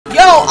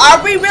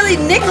Are we really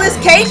Nicolas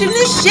Cage in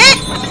this shit?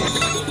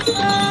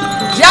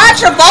 John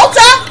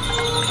Travolta?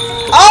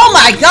 Oh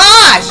my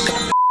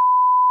gosh!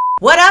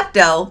 What up,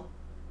 though?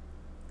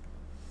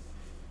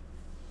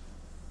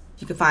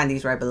 You can find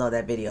these right below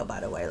that video, by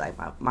the way, like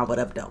my What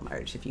Up Though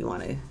merch, if you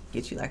want to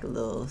get you like a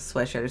little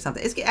sweatshirt or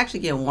something. It's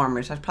actually getting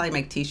warmer, so I should probably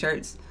make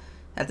t-shirts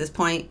at this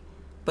point.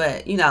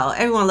 But, you know,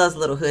 everyone loves a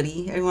little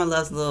hoodie. Everyone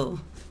loves a little,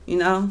 you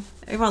know,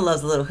 everyone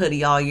loves a little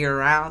hoodie all year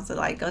round. So,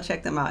 like, go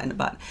check them out in the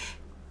bottom.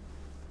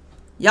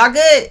 Y'all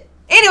good?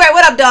 Anyway,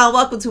 what up, dog?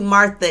 Welcome to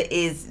Martha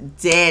is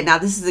Dead. Now,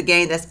 this is a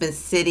game that's been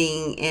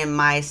sitting in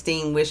my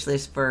Steam wish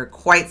list for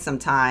quite some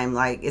time.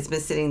 Like, it's been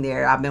sitting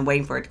there. I've been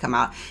waiting for it to come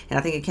out. And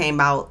I think it came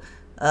out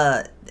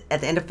at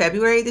the end of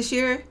February this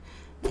year.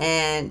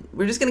 And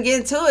we're just going to get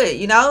into it,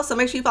 you know? So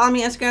make sure you follow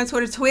me on Instagram,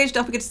 Twitter, Twitch.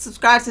 Don't forget to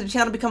subscribe to the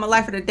channel, become a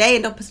lifer today.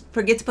 And don't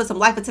forget to put some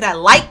life into that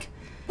like.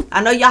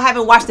 I know y'all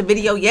haven't watched the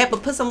video yet,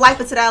 but put some life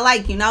into that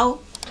like, you know?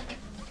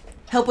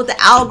 Help with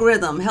the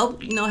algorithm.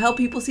 Help, you know, help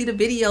people see the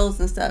videos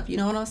and stuff. You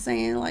know what I'm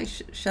saying? Like,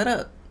 shut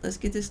up. Let's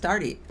get this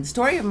started. The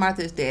story of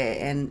Martha is Dead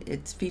and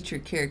its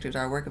featured characters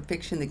are a work of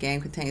fiction. The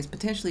game contains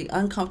potentially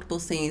uncomfortable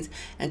scenes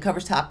and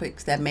covers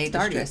topics that may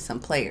distress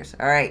some players.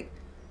 All right.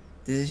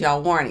 This is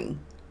y'all warning.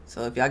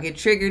 So if y'all get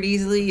triggered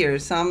easily or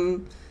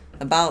some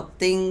about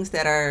things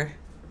that are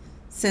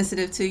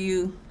sensitive to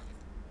you,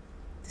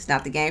 it's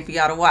not the game for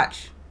y'all to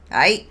watch.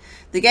 Alright?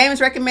 The game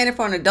is recommended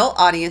for an adult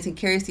audience and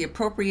carries the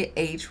appropriate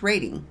age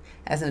rating.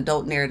 As an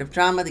adult narrative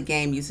drama, the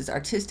game uses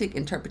artistic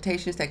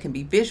interpretations that can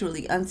be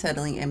visually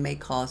unsettling and may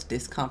cause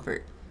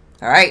discomfort.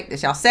 Alright?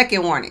 That's y'all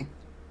second warning.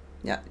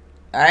 Yeah.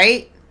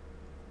 Alright?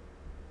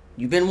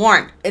 You've been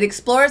warned. It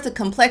explores the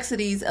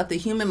complexities of the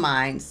human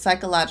mind,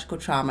 psychological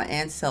trauma,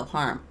 and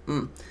self-harm.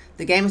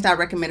 The game is not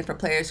recommended for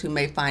players who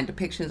may find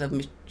depictions of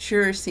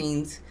mature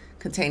scenes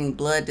containing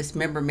blood,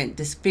 dismemberment,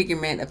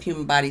 disfigurement of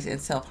human bodies,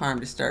 and self-harm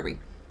disturbing.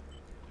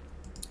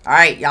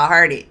 Alright, y'all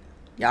heard it.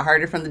 Y'all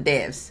heard it from the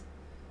devs.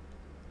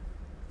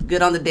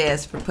 Good on the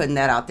devs for putting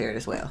that out there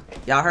as well.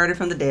 Y'all heard it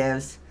from the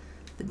devs.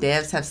 The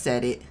devs have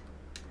said it.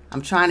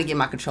 I'm trying to get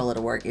my controller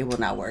to work. It will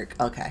not work.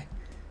 Okay.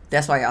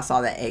 That's why y'all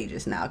saw that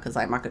ages now. Because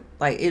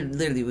like it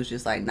literally was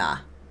just like, nah.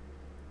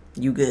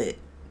 You good.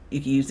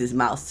 You can use this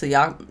mouse. So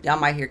y'all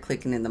might hear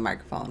clicking in the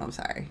microphone. I'm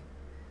sorry.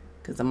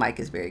 Because the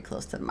mic is very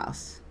close to the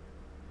mouse.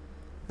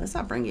 Let's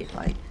not bring it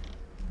like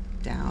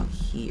down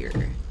here.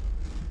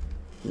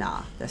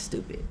 Nah, that's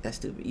stupid. That's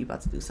stupid. You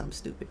about to do something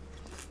stupid.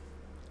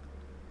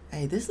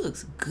 Hey, this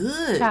looks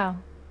good. Ciao.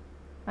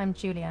 I'm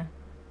Julia.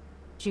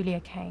 Julia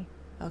Kay.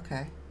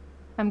 Okay.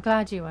 I'm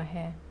glad you are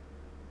here.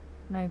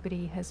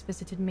 Nobody has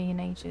visited me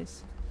in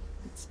ages.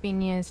 It's been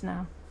years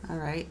now.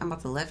 Alright, I'm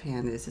about to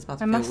left-hand this. It's about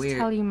to I feel must weird.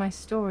 tell you my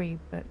story,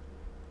 but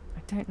I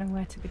don't know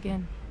where to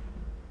begin.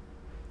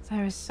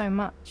 There is so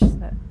much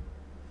that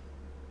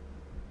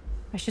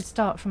I should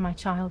start from my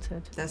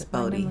childhood. That's my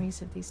Bodhi.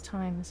 memories of these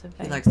times are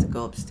vague. He likes to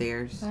go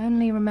upstairs. I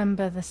only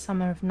remember the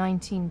summer of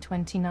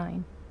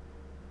 1929,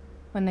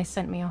 when they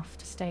sent me off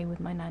to stay with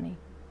my nanny.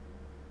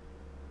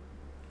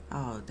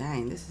 Oh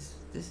dang, this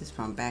is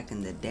from back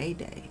in the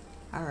day.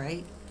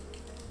 Alright.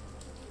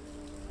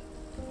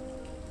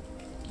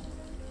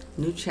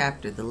 New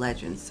chapter, The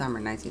Legend,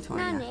 summer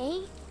 1929.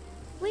 Nanny,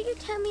 will you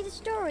tell me the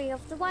story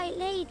of the White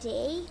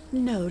Lady?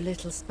 No,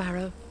 little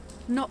sparrow.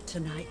 Not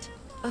tonight.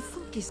 A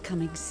fog is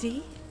coming,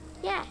 see?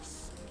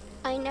 Yes.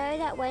 I know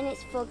that when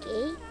it's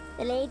foggy,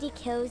 the lady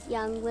kills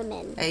young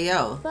women. Hey,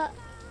 yo. But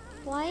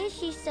why is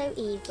she so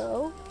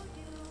evil?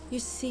 You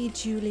see,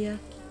 Julia,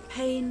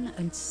 pain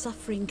and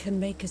suffering can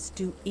make us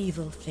do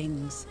evil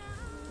things,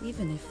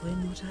 even if we're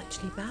not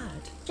actually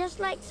bad. Just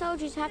like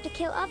soldiers have to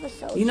kill other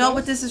soldiers. You know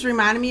what this is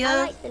reminding me of?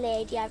 I like the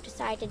lady, I've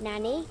decided,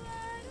 Nanny.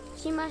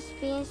 She must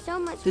be in so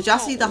much Did y'all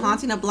see The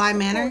Haunting of Bly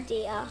Manor? Oh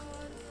dear.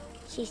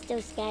 She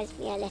still scares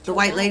me a little. The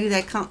white lady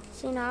that come.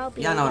 Soon I'll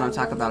be Y'all know what I'm a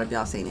talking about woman, if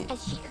y'all seen it. and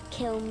she could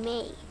kill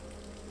me.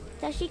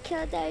 Does she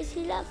kill those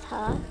who love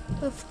her?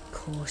 Of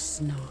course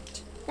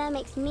not. That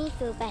makes me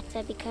feel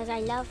better because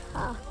I love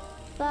her.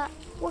 But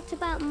what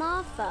about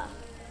Martha?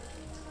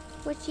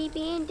 Would she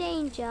be in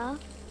danger?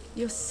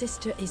 Your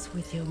sister is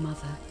with your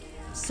mother,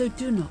 so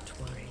do not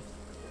worry.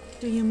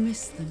 Do you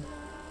miss them?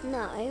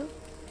 No.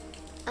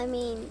 I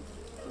mean,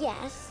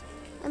 yes,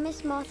 I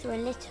miss Martha a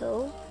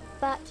little,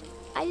 but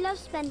I love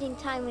spending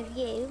time with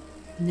you.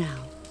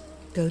 Now,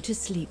 go to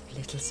sleep,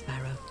 little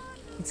sparrow.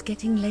 It's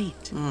getting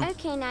late.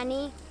 Okay,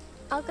 Nanny.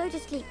 I'll go to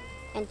sleep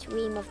and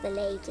dream of the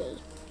lady.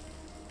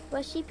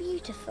 Was she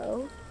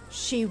beautiful?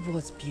 She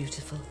was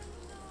beautiful.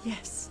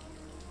 Yes,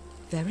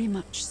 very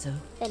much so.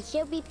 Then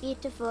she'll be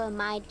beautiful in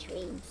my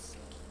dreams.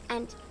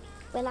 And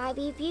will I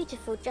be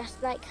beautiful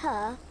just like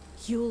her?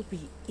 You'll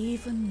be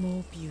even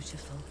more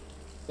beautiful.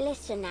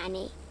 Listen,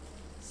 Nanny.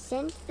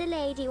 Since the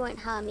lady won't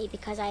harm me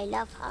because I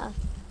love her,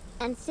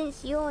 and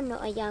since you're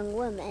not a young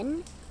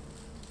woman,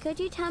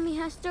 could you tell me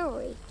her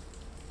story?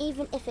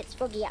 Even if it's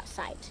foggy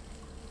outside.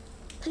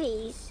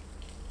 Please.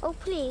 Oh,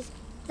 please.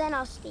 Then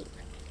I'll sleep.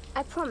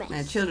 I promise.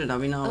 Man, children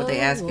don't be knowing what they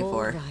asking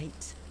for. All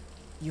right.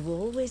 You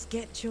always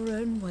get your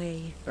own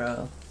way.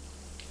 Bro.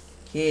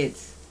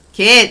 Kids.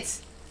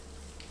 Kids!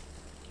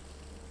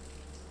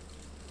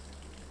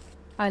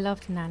 I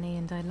loved Nanny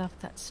and I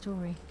loved that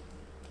story.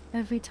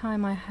 Every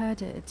time I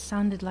heard it, it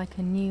sounded like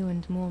a new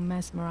and more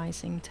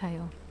mesmerizing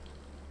tale.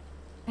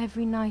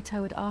 Every night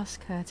I would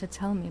ask her to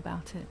tell me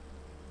about it,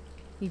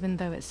 even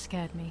though it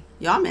scared me.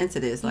 Yo, I'm into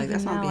this. Like, Even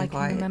that's why I'm now being I can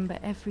quiet. remember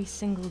every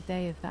single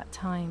day of that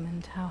time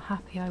and how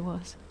happy I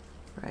was.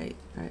 Right.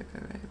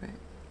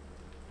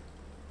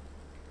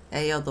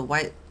 Hey, yo, the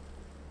white...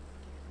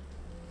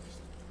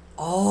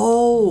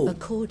 Oh!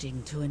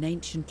 According to an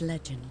ancient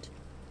legend,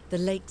 the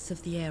lakes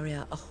of the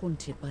area are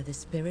haunted by the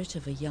spirit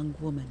of a young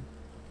woman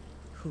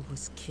who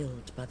was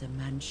killed by the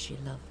man she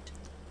loved.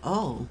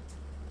 Oh.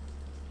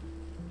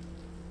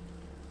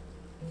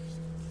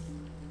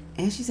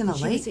 And she's in a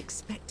She lake? was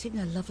expecting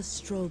a lover's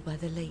stroll by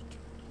the lake,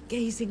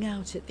 gazing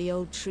out at the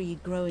old tree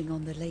growing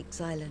on the lake's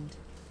island.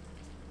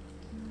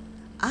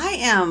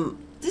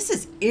 This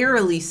is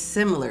eerily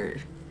similar.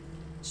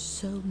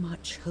 So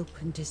much hope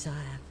and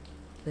desire,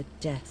 but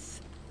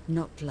death,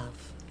 not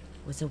love,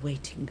 was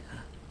awaiting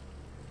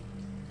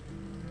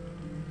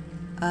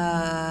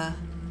her.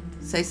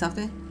 Say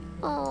something?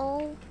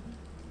 Oh,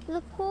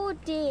 the poor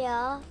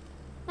dear.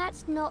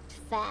 That's not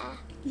fair.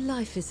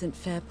 Life isn't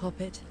fair,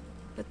 Poppet,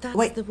 but that's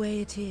Wait. the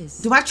way it is.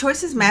 Do my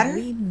choices matter?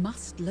 We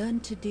must learn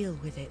to deal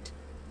with it.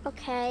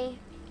 Okay,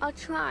 I'll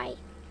try.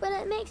 But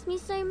it makes me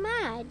so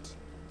mad.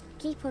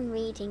 Keep on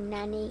reading,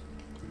 Nanny.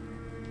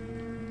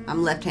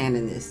 I'm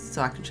left-handed this,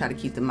 so I can try to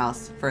keep the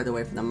mouse further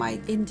away from the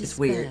mic. In It's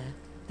despair, weird.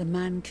 the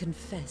man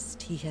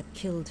confessed he had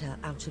killed her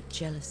out of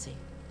jealousy.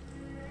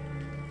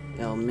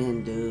 Yo,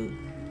 men, dude.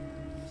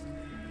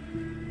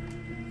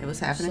 Hey, what's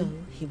happening?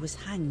 So he was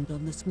hanged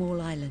on the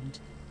small island,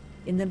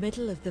 in the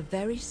middle of the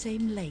very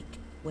same lake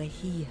where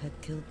he had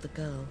killed the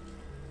girl.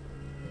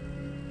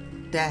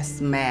 That's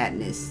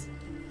madness.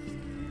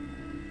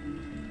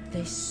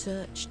 They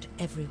searched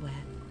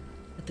everywhere,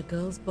 but the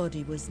girl's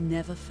body was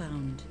never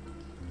found.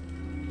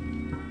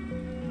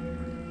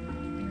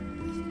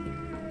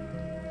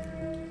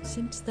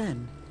 Since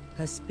then,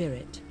 her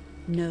spirit,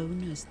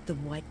 known as the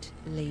White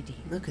Lady,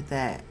 Look at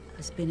that.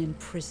 has been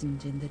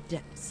imprisoned in the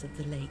depths of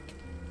the lake.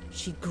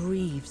 She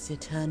grieves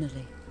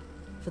eternally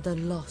for the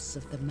loss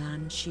of the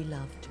man she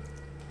loved.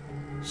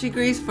 She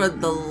grieves for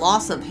the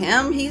loss of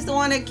him? He's the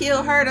one that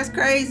killed her? That's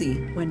crazy.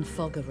 When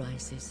fog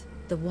arises,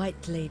 the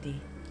White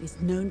Lady is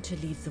known to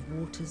leave the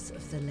waters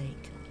of the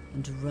lake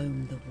and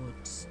roam the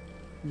woods,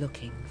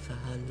 looking for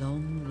her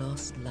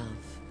long-lost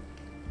love,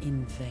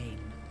 in vain.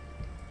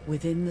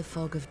 Within the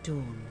fog of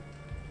dawn,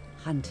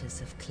 hunters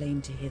have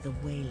claimed to hear the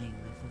wailing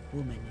of a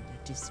woman in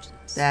the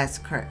distance. That's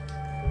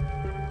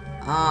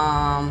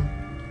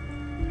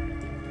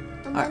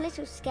I'm a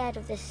little scared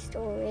of this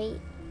story,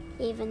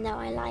 even though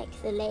I like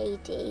the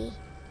lady.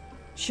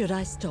 Should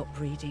I stop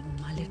reading,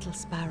 my little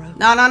sparrow?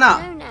 No. No,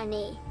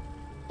 Nanny.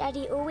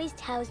 Daddy always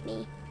tells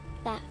me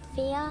that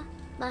fear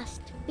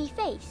must be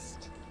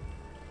faced.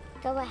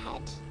 Go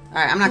ahead. All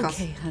right, I'm not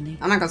Okay, honey.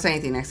 gonna say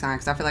anything next time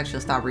because I feel like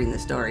she'll stop reading the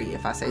story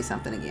if I say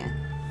something again.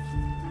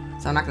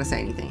 So I'm not gonna say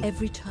anything.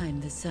 Every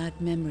time the sad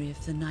memory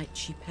of the night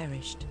she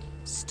perished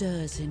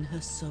stirs in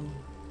her soul,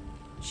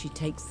 she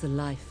takes the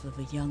life of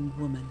a young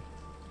woman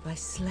by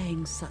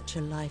slaying such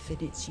a life in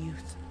its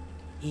youth.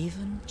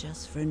 Even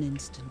just for an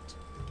instant,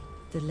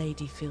 the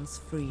lady feels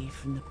free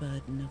from the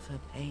burden of her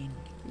pain.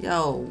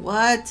 Yo,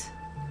 what?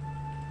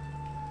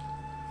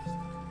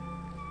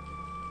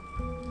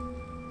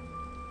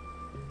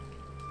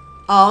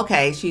 Oh,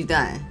 okay, she's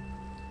done.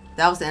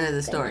 That was the end of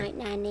the story. Good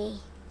night, Nanny.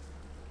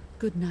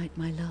 Good night,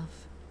 my love.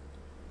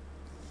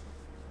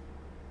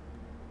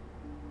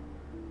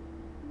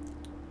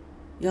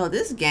 Yo,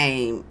 this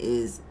game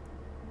is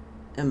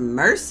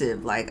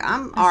immersive. Like,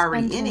 I'm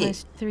already I spent in it.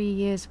 almost 3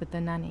 years with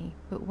the nanny,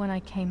 but when I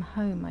came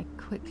home, I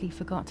quickly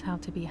forgot how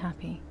to be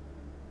happy.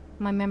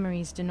 My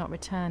memories do not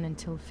return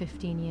until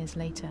 15 years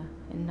later,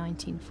 in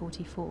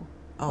 1944,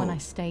 when I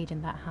stayed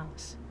in that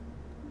house.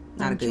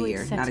 Not a good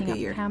year. Setting Not a good up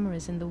year.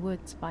 cameras in the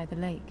woods by the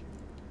lake.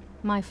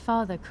 My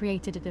father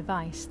created a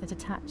device that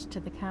attached to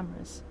the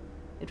cameras.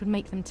 It would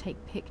make them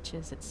take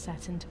pictures at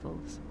set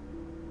intervals.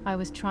 I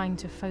was trying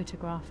to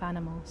photograph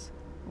animals,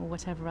 or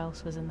whatever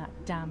else was in that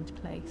damned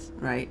place.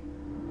 Right.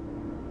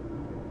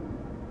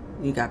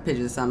 You got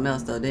pictures of something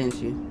else though, didn't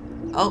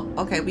you? Oh,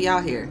 okay, we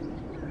out here.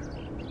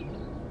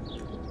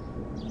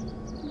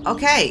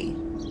 Okay.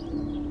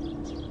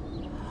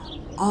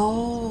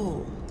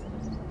 Oh.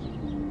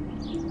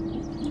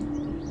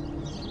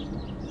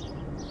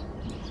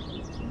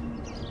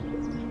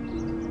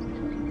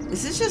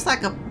 Is this just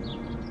like a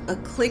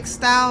click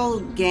style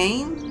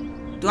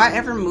game? Do I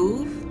ever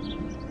move?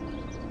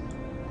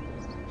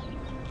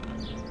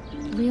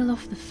 Reel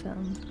off the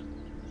film.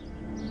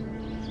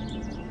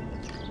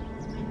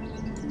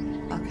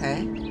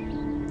 Okay.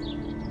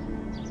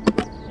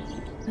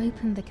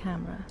 Open the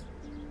camera.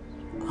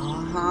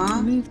 Uh-huh.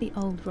 Remove the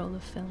old roll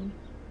of film.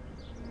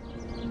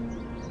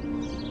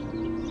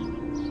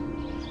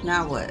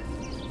 Now what?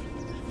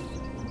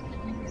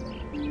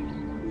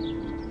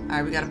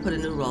 Alright, we gotta put a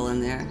new roll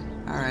in there.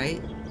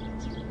 Alright.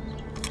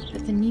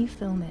 Put the new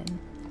film in,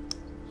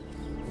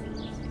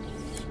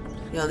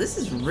 Yo, this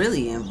is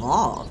really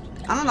involved.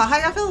 I don't know how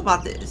y'all feel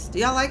about this. Do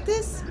y'all like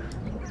this?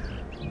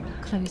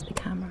 Close the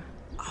camera.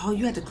 Oh,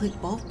 you had to click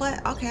both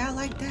buttons? Okay, I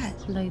like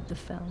that. Load the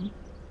film.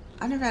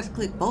 I never had to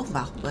click both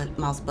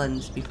mouse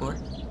buttons before.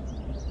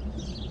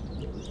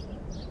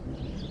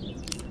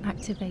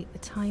 Activate the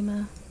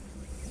timer.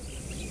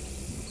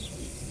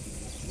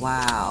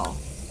 Wow.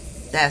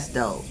 That's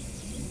dope.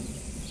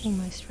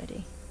 Almost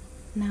ready.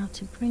 Now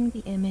to bring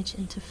the image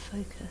into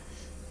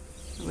focus.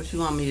 What you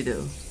want me to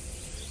do?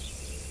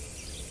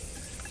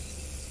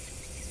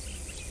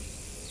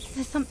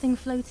 There's something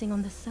floating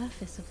on the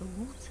surface of the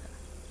water.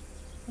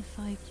 If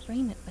I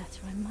frame it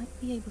better, I might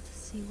be able to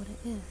see what it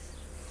is.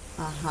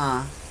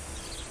 Uh-huh.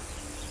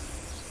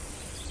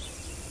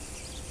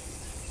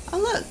 Oh,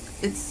 look.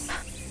 It's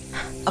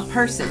a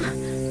person.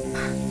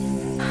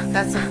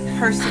 That's a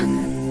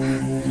person.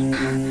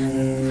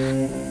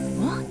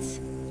 What?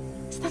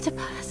 Is that a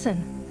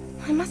person?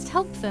 I must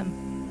help them.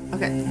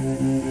 Okay.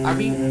 Are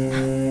we...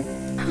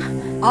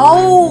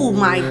 Oh,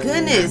 my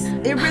goodness.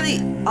 It really...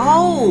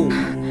 Oh.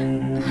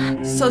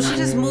 So she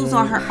just moves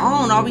on her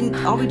own.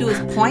 All we do is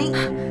point?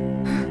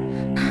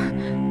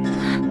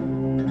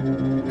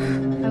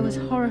 I was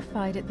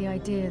horrified at the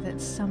idea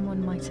that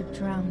someone might have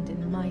drowned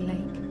in my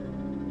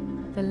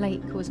lake. The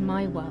lake was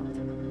my world,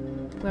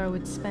 where I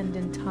would spend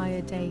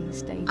entire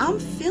days daydreaming. I'm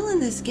feeling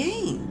this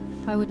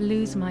game. I would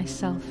lose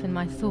myself in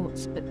my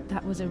thoughts, but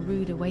that was a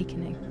rude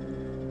awakening.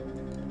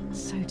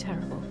 So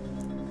terrible.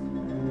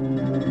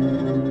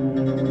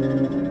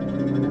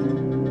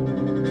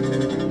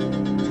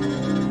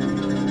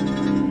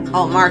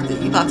 Oh, Martha,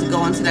 you about to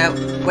go into that...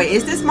 Wait,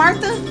 is this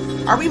Martha?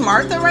 Are we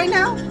Martha right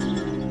now?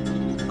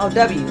 Oh,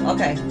 W.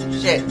 Okay.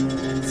 Shit.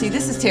 See,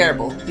 this is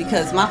terrible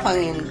because my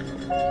fucking...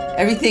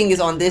 Everything is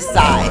on this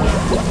side.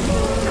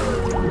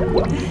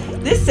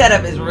 This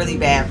setup is really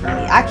bad for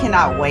me. I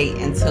cannot wait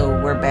until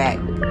we're back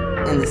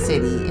in the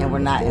city and we're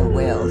not in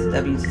Wales.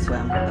 W to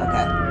swim.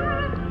 Okay.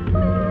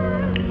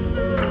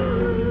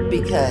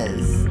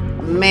 Because,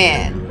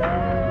 man...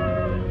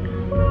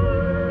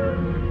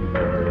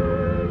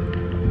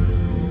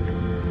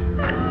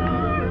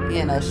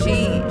 You know,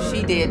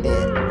 she did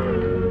that.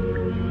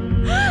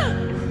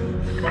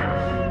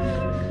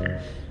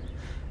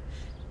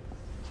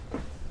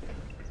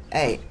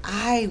 Hey,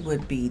 I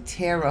would be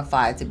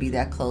terrified to be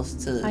that close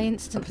to I a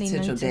instantly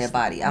potential noticed dead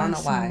body. I don't know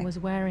someone why. was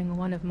wearing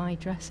one of my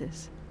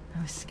dresses.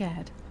 I was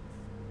scared.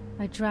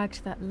 I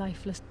dragged that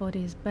lifeless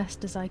body as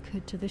best as I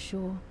could to the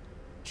shore,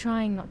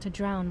 trying not to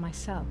drown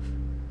myself.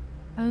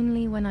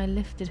 Only when I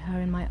lifted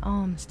her in my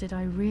arms did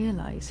I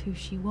realize who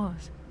she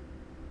was.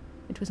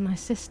 It was my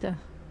sister.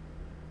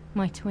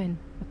 My twin,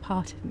 a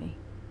part of me,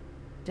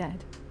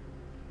 dead.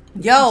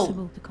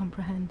 Impossible to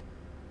comprehend.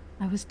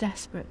 I was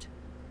desperate.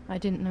 I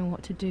didn't know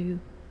what to do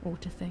or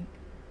to think.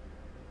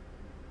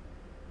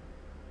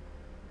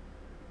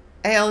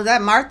 Hey, oh, is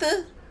that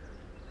Martha?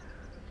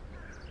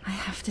 I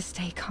have to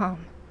stay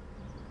calm.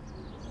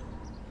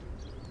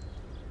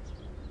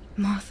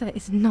 Martha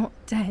is not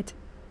dead.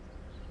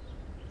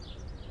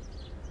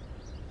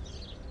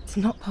 It's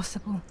not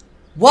possible.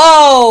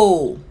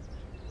 Whoa!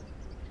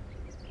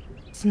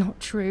 It's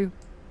not true.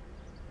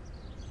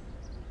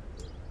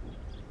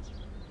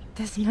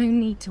 There's no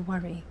need to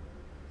worry.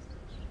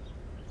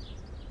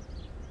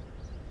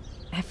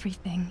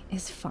 Everything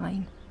is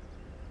fine.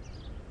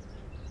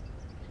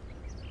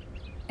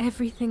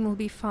 Everything will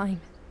be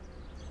fine.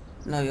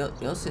 No,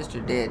 your sister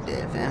dead,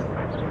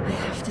 fam. I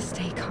have to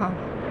stay calm.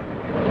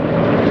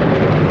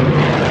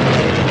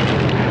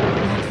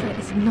 Martha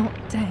is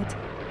not dead.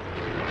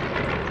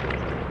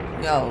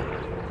 Yo.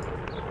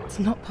 It's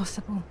not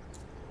possible.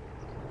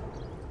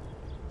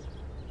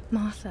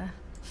 Martha,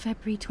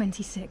 February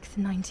 26th,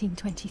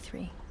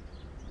 1923.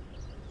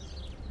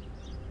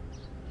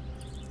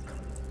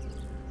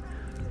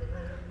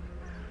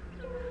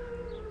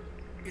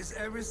 Is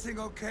everything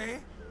okay?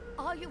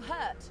 Are you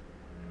hurt?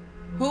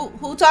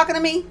 Who talking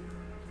to me?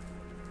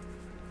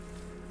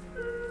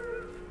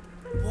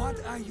 What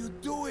are you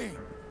doing?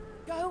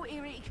 Go,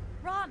 Eric,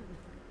 run!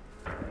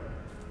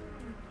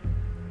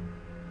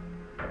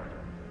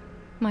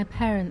 My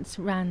parents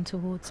ran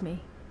towards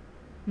me.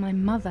 My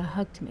mother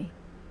hugged me.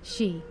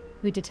 She,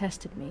 who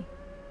detested me,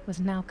 was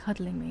now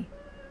cuddling me.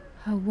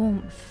 Her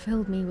warmth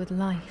filled me with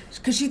life.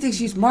 Because she thinks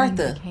she's Pain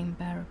Martha. became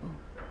bearable.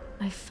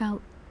 I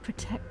felt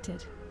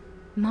protected.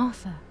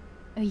 Martha,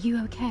 are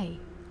you okay?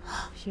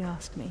 She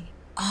asked me,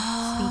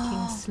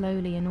 speaking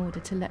slowly in order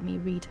to let me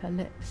read her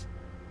lips.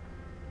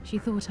 She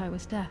thought I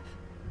was deaf.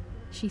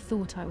 She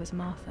thought I was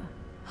Martha.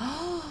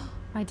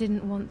 I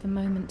didn't want the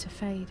moment to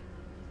fade,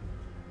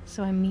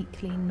 so I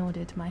meekly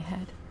nodded my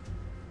head.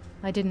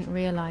 I didn't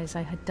realize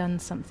I had done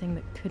something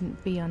that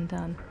couldn't be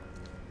undone.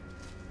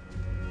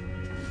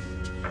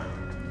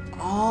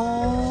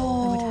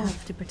 I would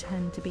have to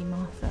pretend to be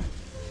Martha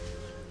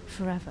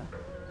forever.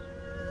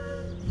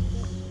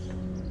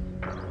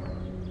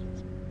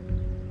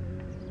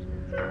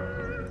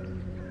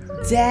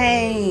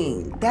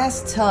 Dang,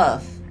 that's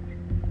tough.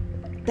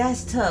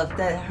 That's tough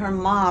that her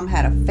mom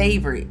had a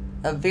favorite,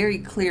 a very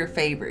clear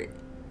favorite.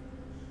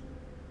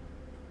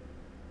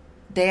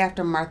 Day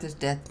after Martha's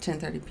death,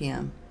 10:30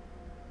 p.m.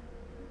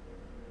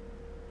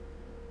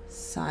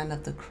 Sign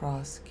of the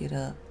cross. Get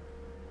up.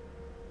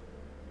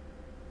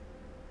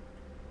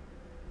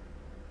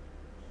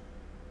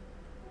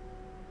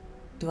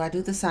 Do I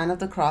do the sign of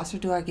the cross or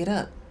do I get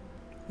up?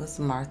 Was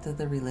Martha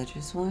the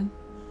religious one?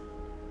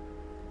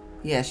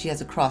 Yeah, she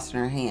has a cross in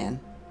her hand.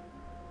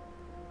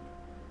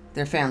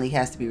 Their family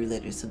has to be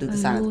religious, so do the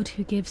sign. O Lord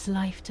who gives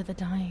life to the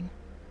dying,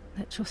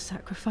 let your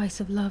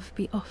sacrifice of love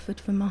be offered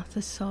for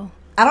Martha's soul.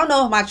 I don't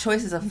know if my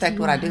choices affect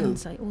what I do. Into your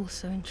hands I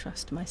also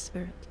entrust my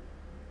spirit,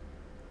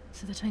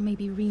 so that I may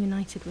be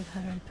reunited with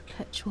her in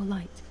perpetual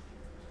light,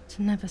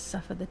 to never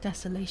suffer the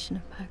desolation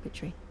of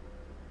purgatory.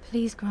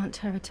 Please grant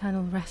her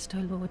eternal rest, O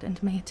Lord,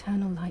 and may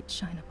eternal light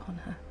shine upon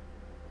her.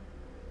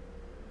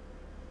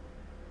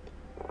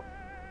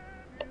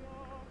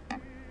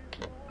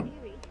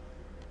 Eerie,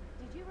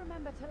 did you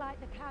remember to light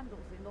the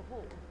candles in the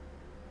hall?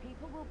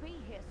 People will be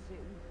here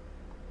soon.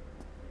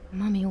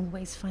 Mummy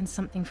always finds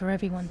something for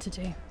everyone to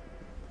do.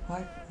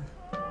 What?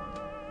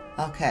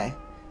 Okay.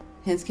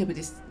 Hints can be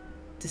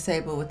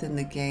disabled within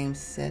the game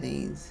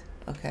settings.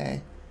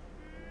 Okay.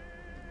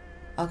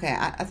 Okay,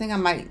 I think I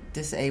might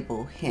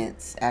disable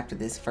hints after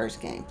this first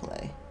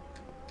gameplay.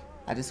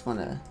 I just want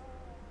to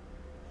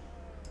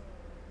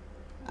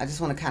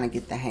kind of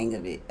get the hang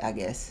of it, I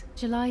guess.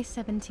 July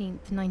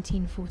 17th,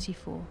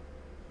 1944.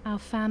 Our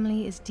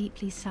family is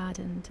deeply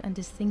saddened and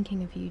is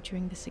thinking of you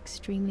during this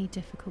extremely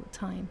difficult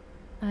time.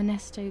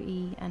 Ernesto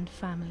E. and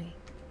family.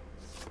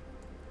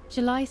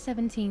 July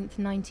 17th,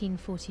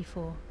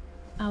 1944.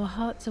 Our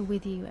hearts are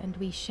with you and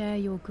we share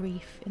your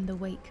grief in the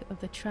wake of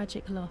the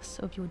tragic loss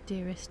of your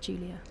dearest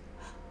Julia.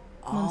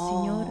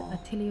 Monsignor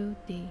Attilio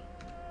D.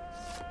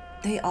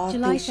 They all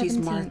July think she's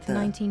 17th, Martha.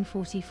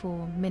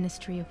 1944,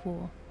 Ministry of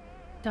War.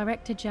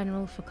 Director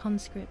General for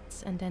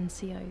Conscripts and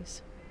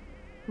NCOs.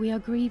 We are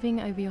grieving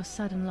over your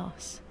sudden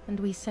loss and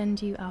we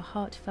send you our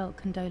heartfelt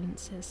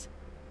condolences.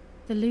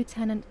 The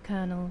Lieutenant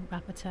Colonel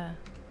Rapporteur.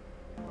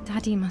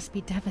 Daddy must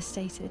be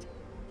devastated.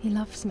 He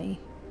loves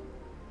me.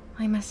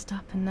 I messed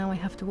up and now I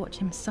have to watch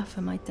him suffer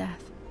my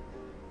death.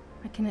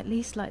 I can at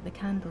least light the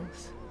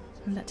candles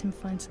and let him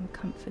find some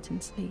comfort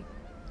in sleep.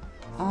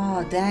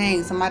 Oh,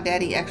 dang. So my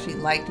daddy actually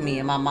liked me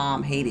and my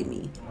mom hated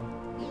me.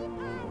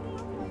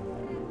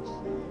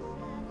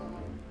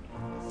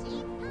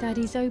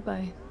 Daddy's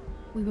oboe.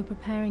 We were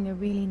preparing a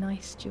really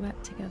nice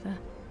duet together.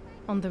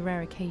 On the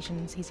rare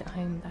occasions he's at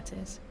home, that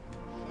is.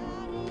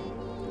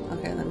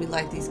 Okay, let me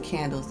light these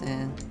candles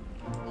then.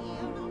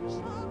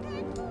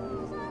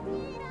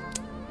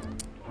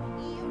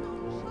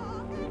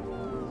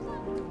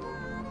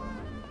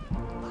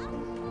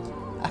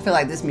 I feel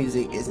like this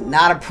music is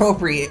not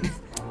appropriate. But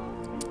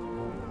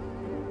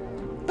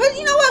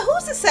you know what?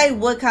 Who's to say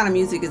what kind of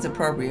music is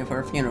appropriate for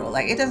a funeral?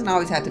 Like, it doesn't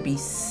always have to be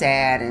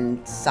sad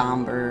and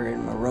somber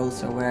and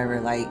morose or whatever.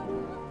 Like,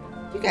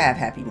 you can have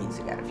happy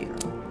music at a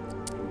funeral.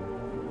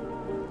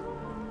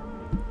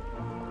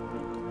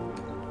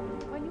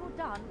 When you're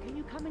done, can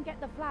you come and get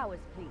the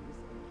flowers, please?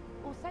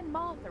 Or send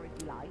Martha if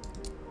you like.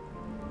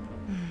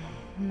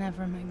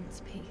 Never a moment's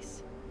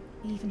peace.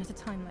 Even at a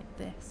time like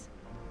this.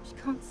 She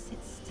can't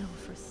sit still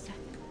for a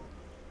second.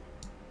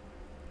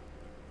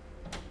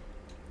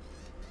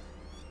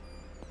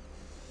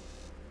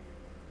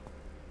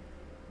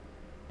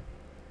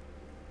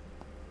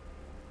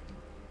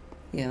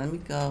 Yeah, let me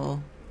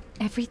go.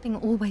 Everything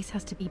always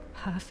has to be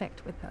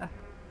perfect with her.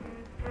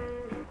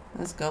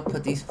 Let's go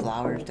put these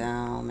flowers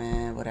down,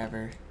 man.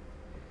 Whatever.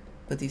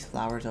 Put these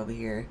flowers over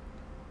here.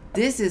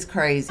 This is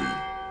crazy.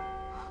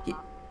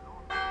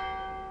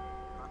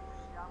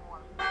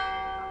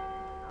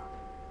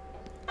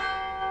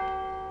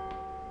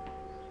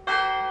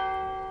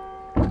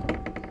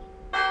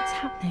 What's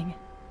happening?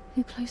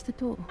 Who closed the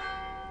door?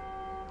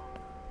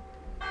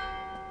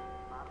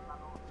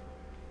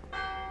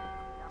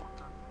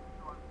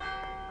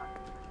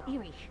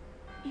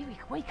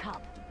 Erich, wake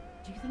up.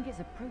 Do you think it's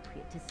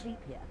appropriate to sleep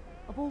here,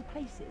 of all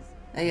places?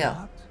 Hey, yo.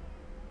 What?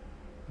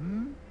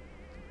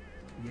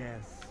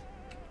 Yes.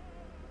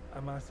 I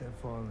must have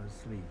fallen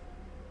asleep.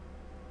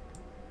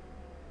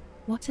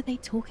 What are they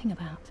talking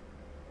about?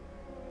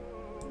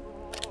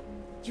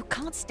 You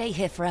can't stay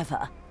here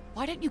forever.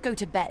 Why don't you go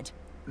to bed?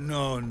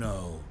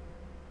 No.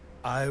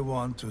 I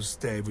want to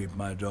stay with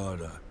my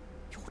daughter.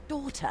 Your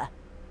daughter?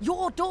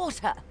 Your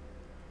daughter?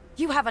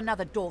 You have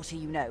another daughter,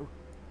 you know.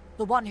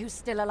 The one who's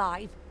still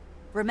alive.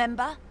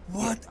 Remember?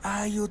 What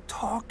are you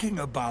talking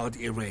about,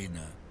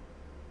 Irena?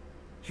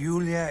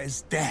 Julia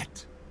is dead.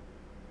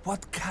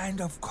 What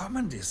kind of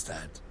comment is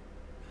that?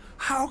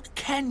 How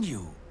can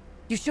you?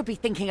 You should be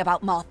thinking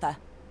about Martha.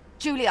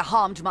 Julia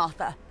harmed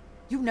Martha.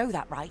 You know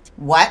that, right?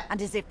 What?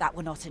 And as if that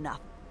were not enough,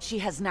 she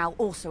has now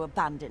also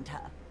abandoned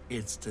her.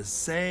 It's the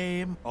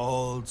same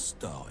old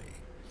story.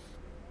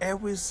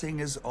 Everything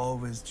is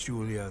always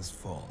Julia's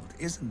fault,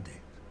 isn't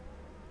it?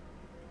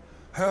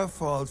 Her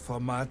fault for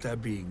Martha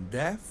being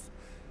deaf,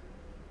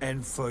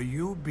 and for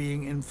you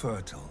being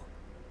infertile.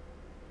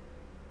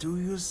 Do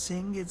you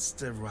think it's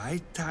the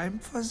right time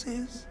for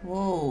this?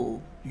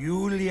 Whoa.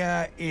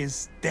 Julia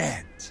is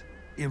dead,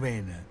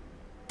 Irene.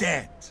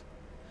 Dead.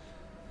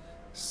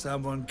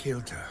 Someone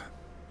killed her.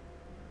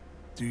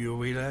 Do you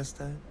realize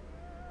that?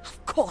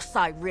 Of course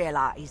I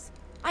realize.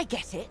 I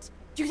get it.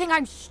 Do you think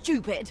I'm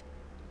stupid?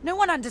 No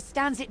one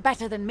understands it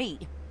better than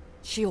me.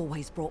 She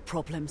always brought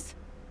problems.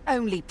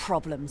 Only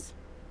problems.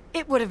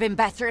 It would have been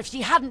better if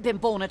she hadn't been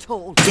born at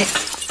all.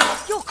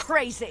 You're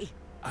crazy.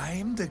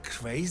 I'm the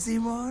crazy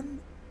one?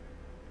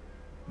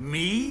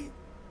 Me?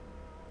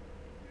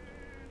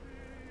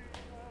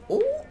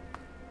 Ooh.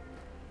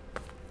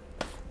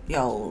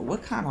 Yo,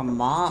 what kind of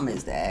mom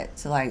is that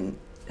to like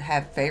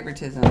have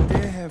favoritism?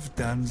 They have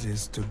done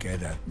this to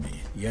get at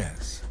me,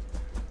 yes.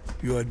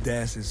 Your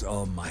death is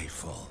all my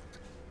fault.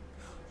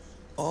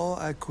 All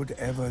I could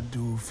ever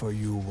do for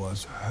you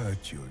was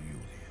hurt you,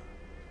 Julia.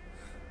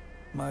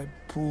 My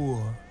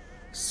poor,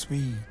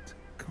 sweet,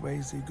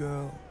 crazy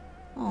girl.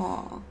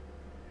 Aw.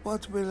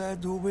 What will I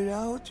do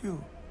without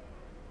you?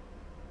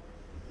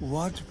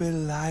 What will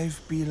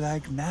life be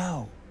like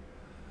now?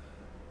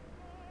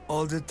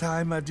 All the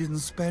time I didn't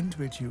spend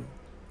with you.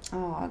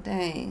 Oh,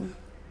 dang.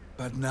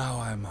 But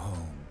now I'm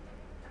home.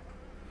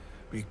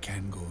 We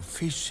can go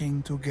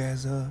fishing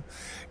together.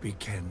 We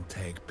can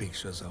take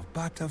pictures of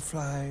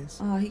butterflies.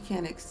 Oh, he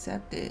can't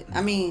accept it.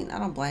 I mean, I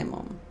don't blame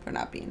him for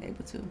not being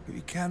able to.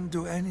 We can't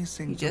do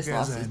anything He together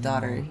just lost his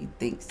daughter. anymore. He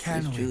thinks Can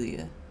it's we?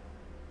 Julia.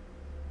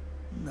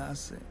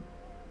 Nothing.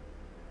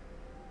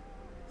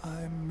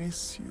 I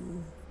miss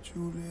you,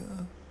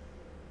 Julia.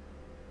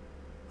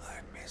 I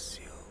miss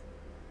you.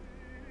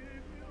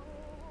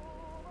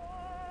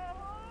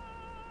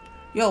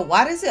 Yo,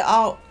 why does it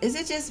all... Is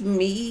it just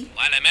me?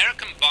 While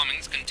American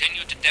bombings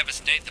continue to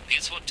devastate the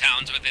peaceful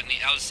towns within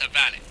the Elsa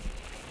Valley,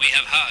 we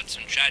have heard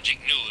some tragic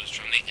news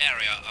from the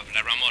area of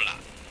La Ramola.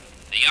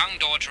 The young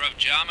daughter of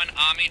German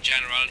Army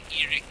General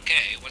Erich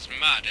K. was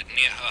murdered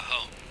near her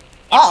home.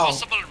 What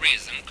possible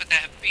reason could there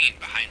have been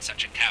behind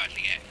such a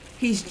cowardly act?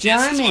 He's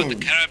This is what the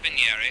German.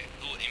 Carabinieri,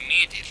 who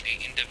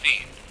immediately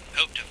intervened,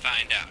 hope to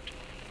find out.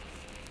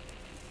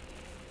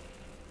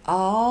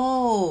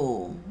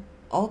 Oh.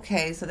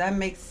 Okay, so that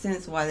makes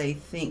sense why they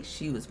think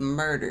she was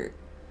murdered.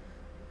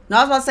 No, I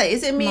was about to say,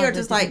 is it me Mother or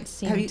just like... didn't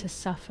seem Have you... to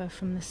suffer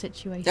from the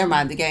situation. Never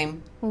mind, the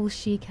game. All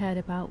she cared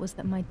about was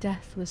that my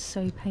death was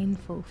so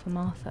painful for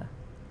Martha.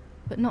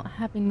 But not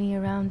having me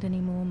around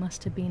anymore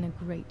must have been a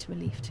great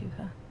relief to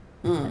her.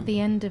 At the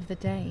end of the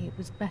day, it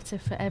was better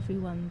for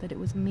everyone that it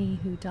was me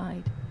who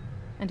died.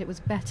 And it was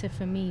better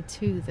for me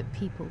too that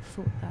people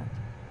thought that.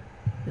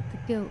 But the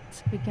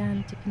guilt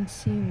began to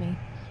consume me.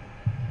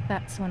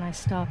 That's when I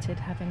started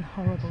having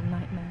horrible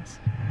nightmares.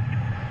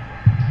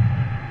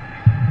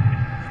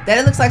 That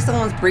it looks like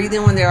someone's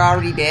breathing when they're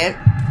already dead.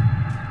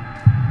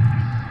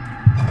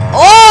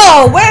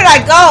 Oh, where did I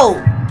go?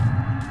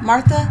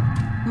 Martha?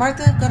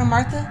 Martha? Go to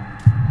Martha?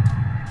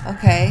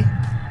 Okay.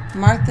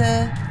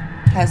 Martha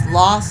has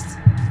lost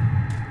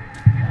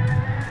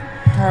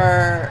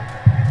her...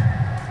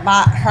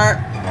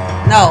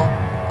 No.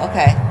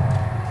 Okay.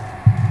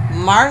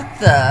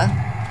 Martha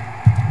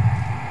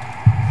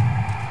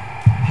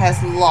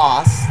has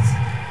lost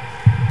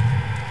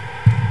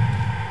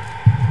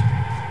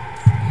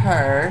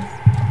her...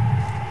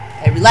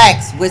 Hey,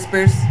 relax,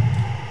 whispers.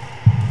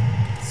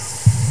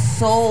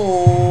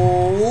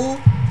 Soul.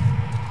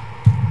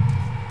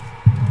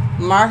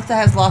 Martha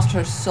has lost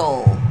her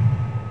soul.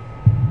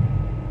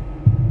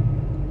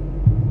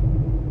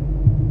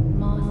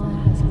 Martha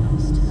has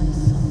lost her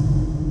soul.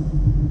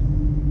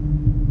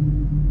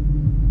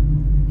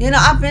 You know,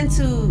 I've been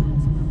to,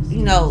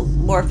 you know,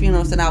 more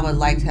funerals than I would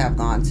like to have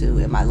gone to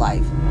in my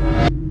life.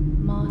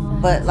 Martha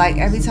But like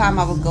every time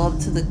I would go up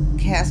to the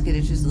casket,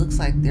 it just looks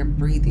like they're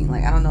breathing.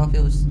 Like I don't know if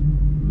it was...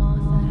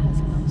 Martha has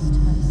lost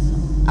her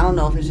soul. I don't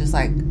know if it's just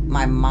like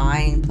my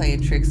mind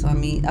playing tricks on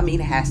me. I mean,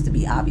 it has to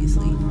be,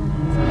 obviously.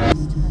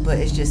 But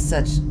it's just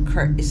such...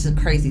 It's a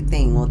crazy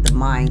thing what the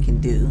mind can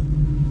do.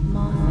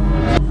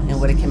 And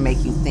what it can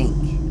make you think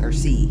or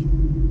see.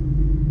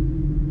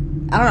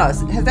 I don't know.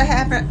 Has that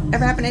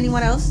ever happened to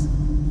anyone else?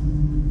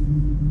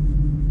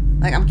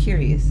 Like, I'm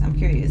curious. I'm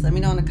curious. Let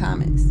me know in the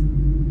comments.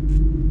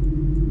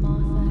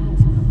 Martha has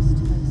lost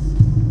her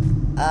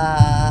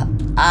soul.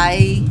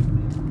 I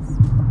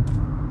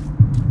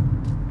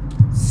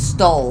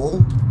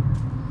stole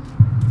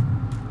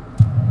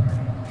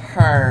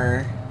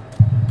her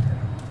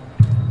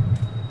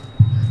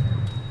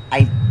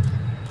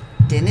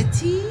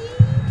identity?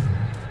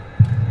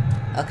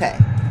 Okay.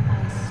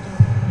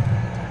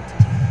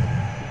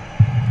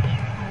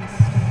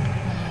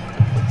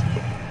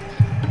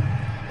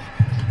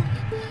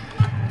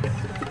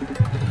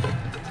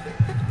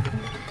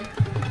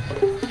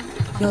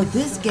 Yo,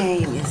 this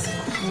game is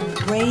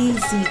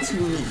crazy to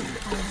me.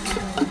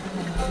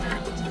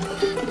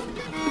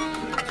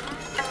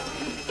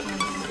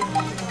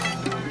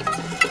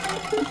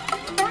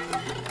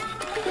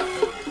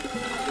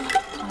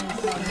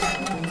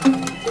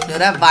 Yo,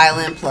 that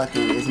violin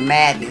plucking is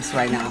madness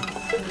right now.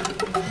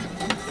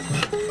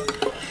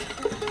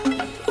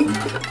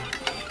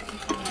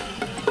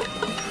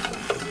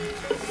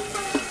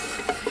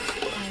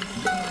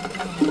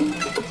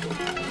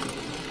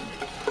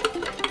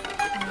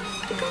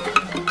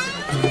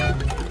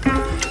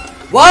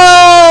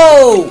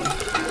 Whoa!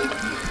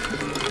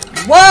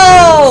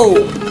 Whoa!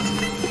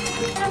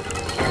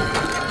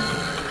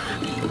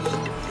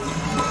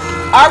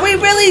 Are we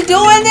really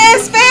doing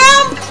this,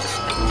 fam?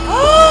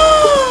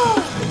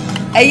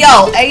 Hey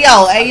yo, hey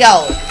yo, hey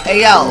yo, hey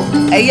yo,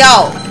 hey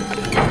yo,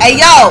 hey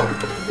yo.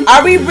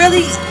 Are we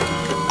really,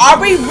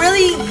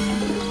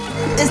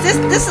 this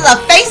is a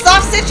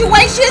face-off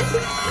situation?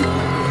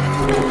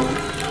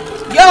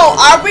 Yo,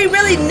 are we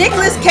really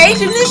Nicolas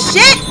Cage in this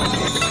shit?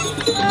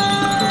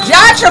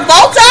 John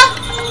Travolta?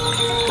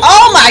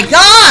 Oh my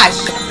gosh!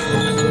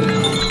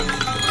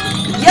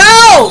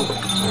 Yo!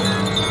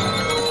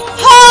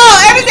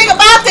 Oh, everything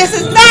about this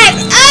is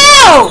nuts!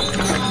 Oh!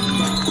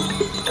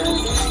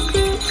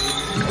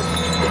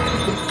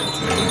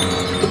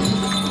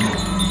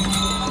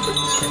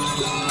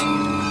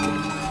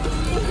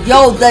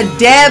 Yo, the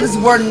devs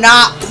were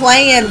not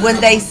playing when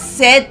they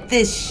said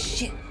this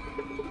shit.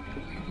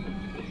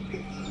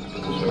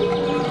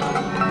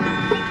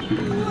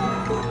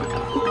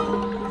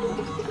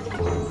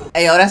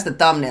 Hey, yo, that's the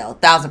thumbnail.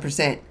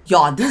 1000%.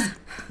 Y'all, this...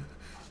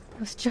 It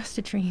was just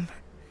a dream.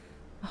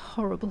 A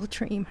horrible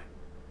dream.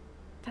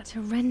 That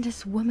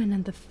horrendous woman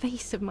and the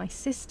face of my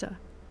sister.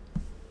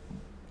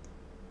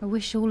 I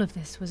wish all of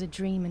this was a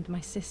dream and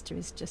my sister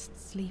is just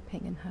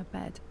sleeping in her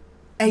bed.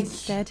 Hey.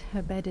 Instead,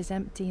 her bed is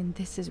empty and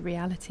this is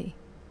reality.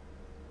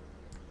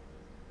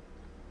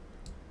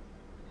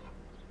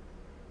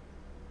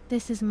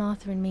 This is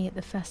Martha and me at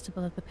the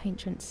festival of the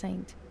patron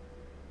saint.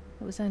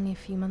 It was only a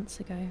few months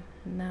ago,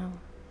 and now...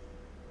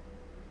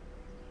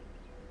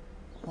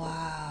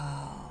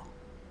 Wow.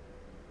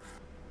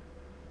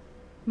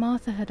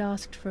 Martha had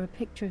asked for a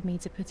picture of me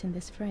to put in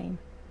this frame.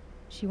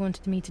 She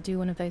wanted me to do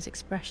one of those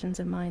expressions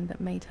of mine that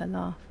made her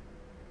laugh.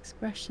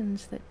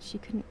 Expressions that she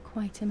couldn't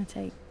quite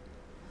imitate.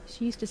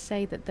 She used to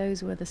say that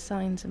those were the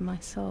signs of my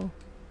soul.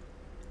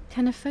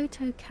 Can a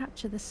photo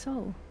capture the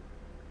soul?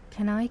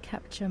 Can I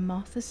capture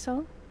Martha's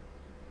soul?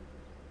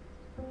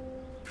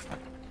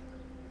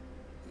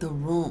 The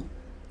room.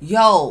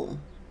 Yo.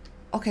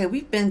 Okay,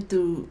 we've been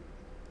through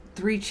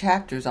 3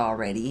 chapters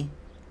already.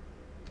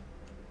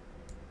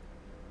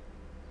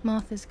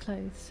 Martha's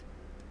clothes.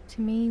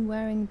 To me,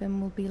 wearing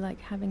them will be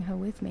like having her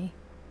with me.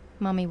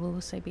 Mummy will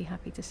also be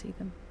happy to see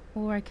them.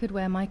 Or I could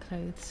wear my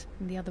clothes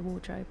in the other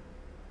wardrobe.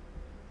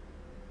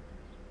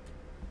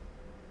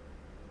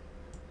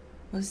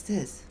 What's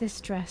this? This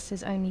dress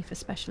is only for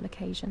special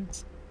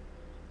occasions.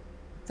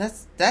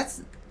 That's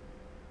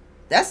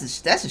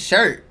a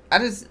shirt. I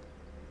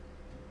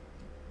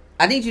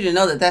need you to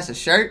know that that's a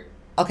shirt.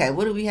 Okay,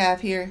 what do we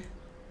have here?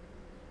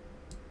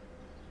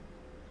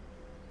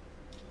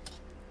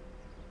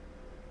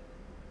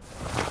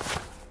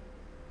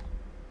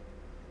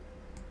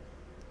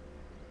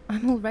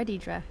 I'm already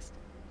dressed.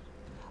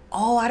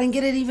 Oh, I didn't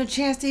get an even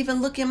chance to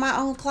even look in my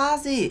own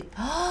closet.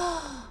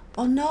 Oh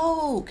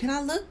no, can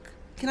I look?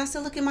 Can I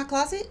still look in my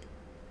closet?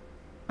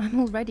 I'm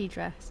already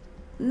dressed.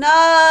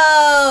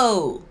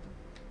 No!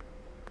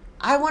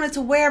 I wanted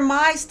to wear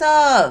my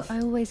stuff. I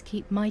always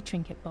keep my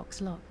trinket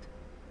box locked.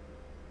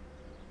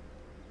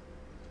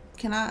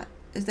 Can I,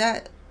 is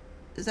that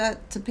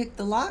to pick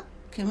the lock?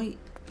 Can we?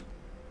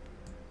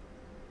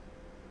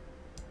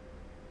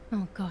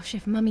 Oh gosh,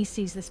 if Mummy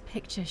sees this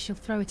picture, she'll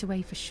throw it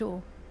away for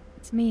sure.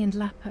 It's me and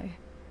Lapo.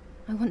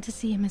 I want to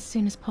see him as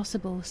soon as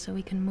possible so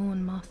we can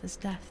mourn Martha's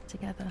death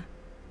together.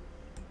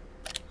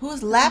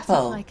 Who's The Lapo?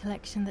 butterfly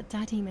collection that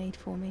Daddy made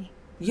for me.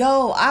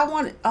 Yo, I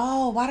want,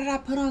 oh, why did I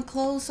put on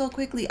clothes so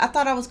quickly? I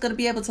thought I was going to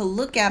be able to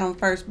look at them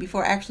first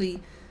before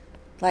actually,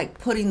 like,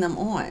 putting them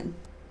on.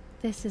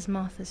 This is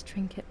Martha's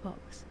trinket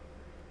box.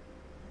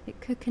 It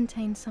could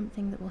contain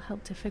something that will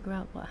help to figure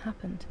out what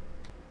happened.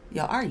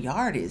 Yo, our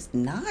yard is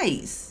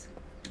nice.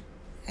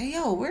 Hey,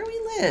 yo, where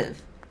we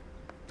live?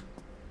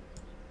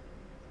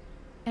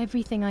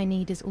 Everything I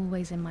need is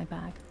always in my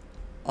bag.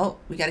 Oh,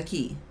 we got a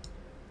key.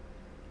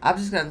 I'm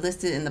just going to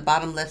list it in the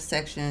bottom left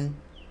section.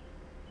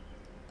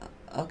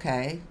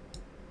 Okay.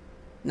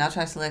 Now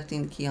try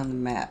selecting the key on the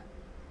map.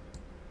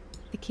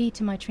 The key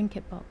to my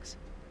trinket box.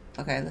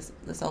 Okay,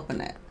 let's open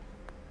that.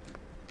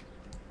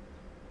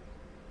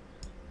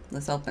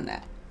 Let's open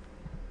that.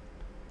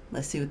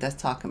 Let's see what that's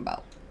talking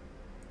about.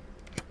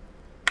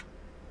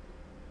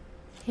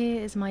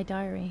 Here is my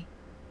diary.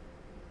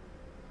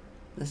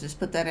 Let's just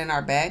put that in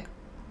our bag.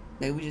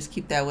 Maybe we just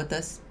keep that with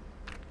us.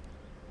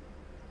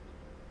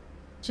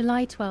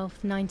 July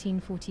 12th,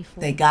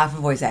 1944. Thank God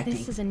for voice acting.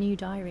 This is a new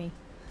diary.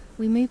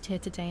 We moved here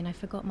today and I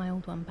forgot my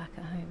old one back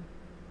at home.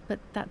 But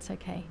that's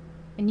okay.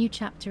 A new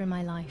chapter in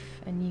my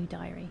life, a new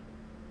diary.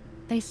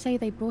 They say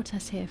they brought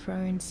us here for our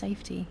own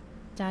safety.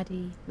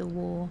 Daddy, the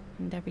war,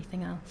 and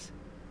everything else.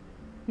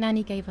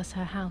 Nanny gave us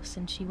her house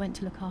and she went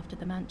to look after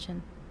the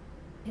mansion.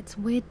 It's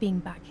weird being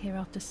back here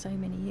after so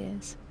many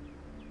years.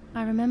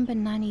 I remember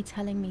Nanny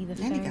telling me the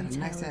fairy tale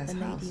of the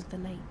Lady of the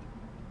Lake.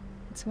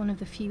 It's one of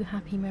the few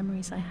happy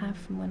memories I have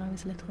from when I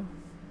was little.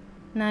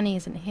 Nanny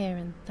isn't here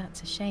and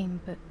that's a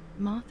shame, but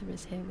Martha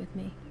is here with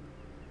me.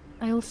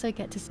 I also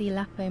get to see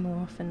Lapo more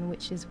often,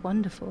 which is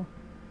wonderful.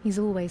 He's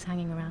always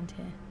hanging around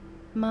here.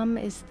 Mum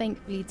is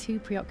thankfully too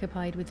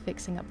preoccupied with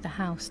fixing up the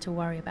house to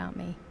worry about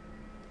me.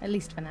 At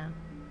least for now.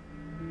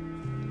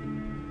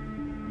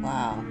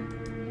 Wow.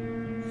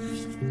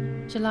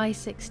 July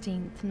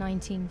 16th,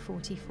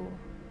 1944.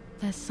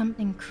 There's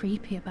something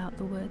creepy about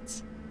the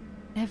woods.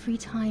 Every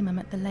time I'm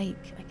at the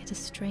lake, I get a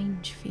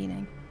strange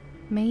feeling.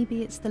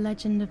 Maybe it's the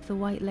legend of the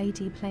White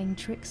Lady playing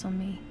tricks on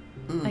me.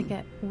 I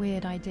get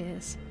weird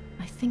ideas.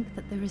 I think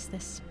that there is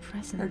this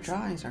presence. Her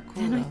drawings are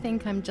cool. Then I though.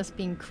 think I'm just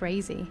being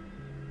crazy.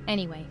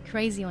 Anyway,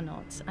 crazy or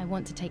not, I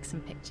want to take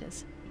some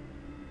pictures.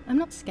 I'm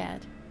not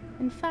scared.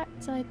 In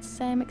fact, I'd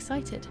say I'm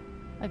excited.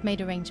 I've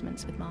made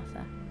arrangements with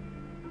Martha.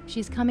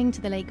 She's coming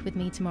to the lake with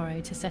me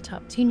tomorrow to set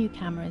up 2 new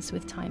cameras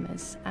with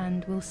timers,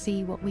 and we'll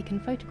see what we can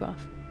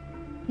photograph.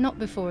 Not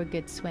before a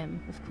good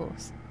swim, of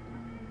course.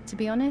 To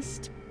be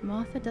honest,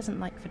 Martha doesn't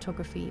like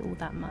photography all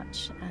that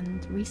much,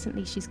 and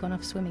recently she's gone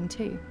off swimming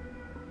too.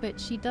 But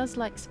she does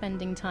like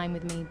spending time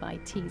with me by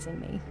teasing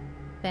me.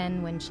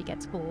 Then, when she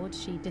gets bored,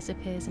 she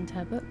disappears into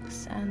her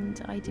books,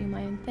 and I do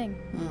my own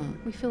thing.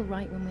 We feel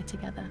right when we're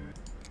together.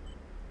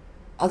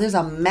 Oh, there's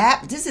a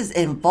map. This is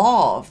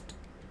involved.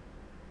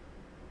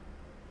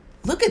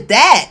 Look at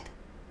that.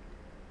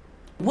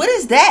 What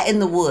is that in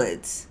the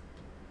woods?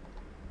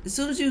 As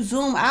soon as you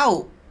zoom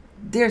out,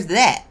 there's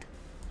that.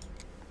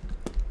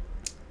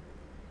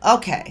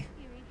 Okay.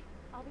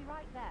 I'll be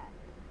right there.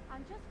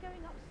 I'm just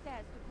going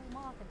upstairs to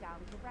call Martha down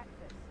for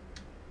breakfast.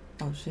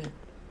 Oh, shit.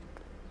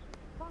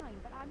 Fine,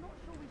 but I'm not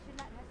sure we should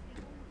let her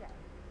sleep all day.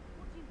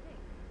 What do you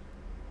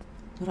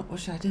think? What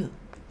should I do?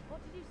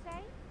 What did you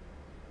say?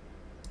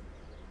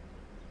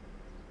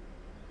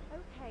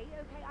 Okay,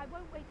 I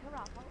won't wake her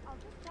up. I'll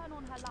just turn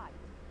on her light.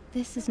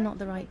 This is not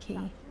the right key.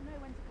 She'll know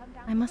when to come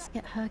down I must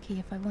get her key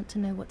if I want to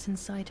know what's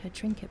inside her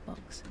trinket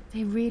box.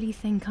 They really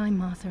think I'm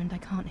Martha and I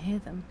can't hear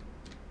them.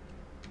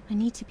 I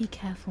need to be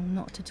careful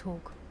not to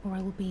talk, or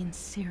I will be in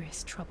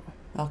serious trouble.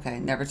 Okay,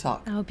 never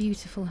talk. Our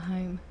beautiful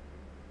home.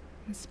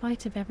 In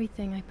spite of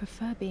everything, I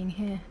prefer being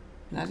here.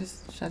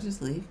 Should I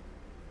just leave?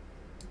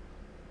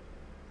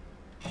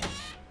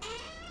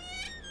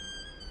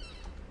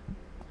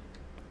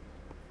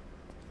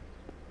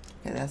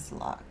 Okay, that's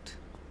locked.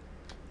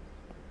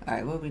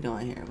 Alright, what are we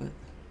doing here?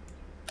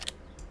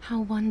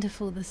 How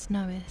wonderful the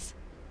snow is.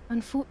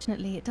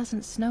 Unfortunately, it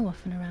doesn't snow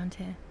often around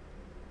here.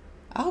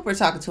 I hope we're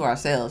talking to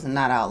ourselves and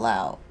not out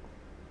loud.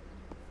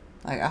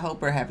 Like, I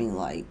hope we're having,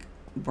 like,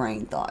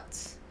 brain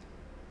thoughts.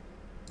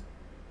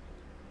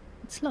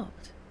 It's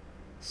locked.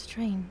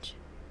 Strange.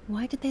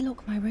 Why did they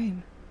lock my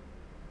room?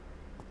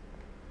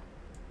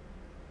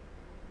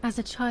 As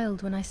a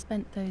child, when I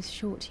spent those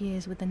short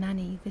years with the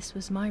nanny, this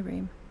was my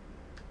room.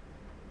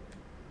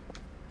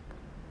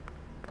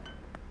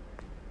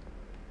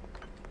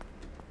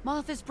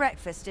 Martha's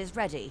breakfast is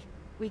ready.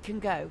 We can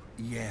go.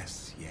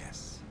 Yes.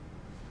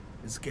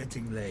 It's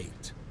getting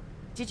late.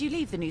 Did you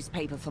leave the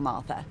newspaper for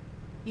Martha?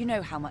 You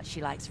know how much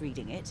she likes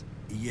reading it.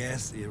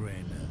 Yes,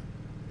 Irena.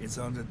 It's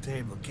on the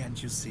table,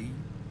 can't you see?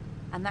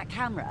 And that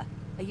camera,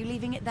 are you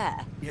leaving it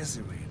there? Yes,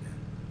 Irena.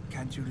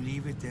 Can't you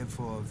leave it there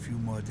for a few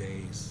more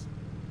days?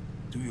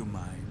 Do you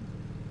mind?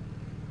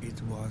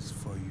 It was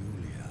for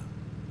Julia.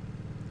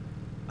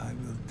 I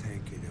will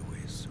take it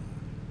away soon.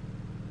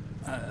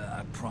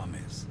 I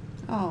promise.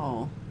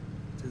 Oh.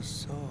 The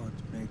thought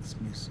makes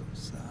me so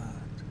sad.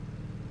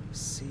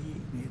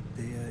 Seeing it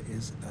there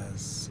is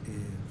as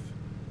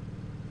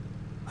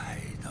if... I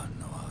don't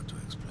know how to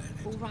explain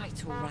it.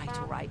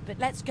 All right, but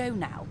let's go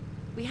now.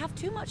 We have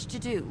too much to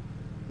do.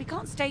 We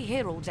can't stay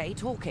here all day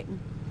talking.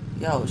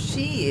 Yo,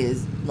 she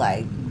is,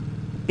 like,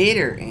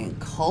 bitter and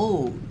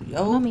cold,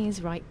 yo. Mummy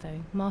is right,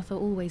 though. Martha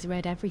always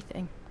read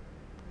everything.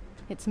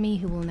 It's me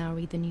who will now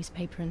read the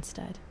newspaper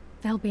instead.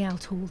 They'll be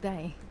out all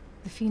day.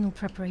 The funeral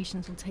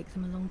preparations will take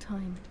them a long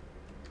time.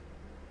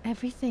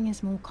 Everything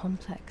is more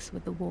complex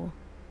with the war.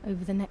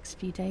 Over the next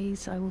few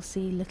days, I will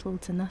see little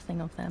to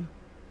nothing of them.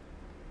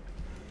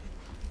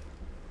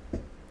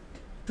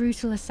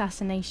 Brutal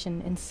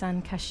assassination in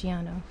San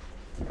Casciano.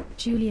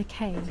 Julia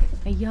Kay,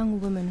 a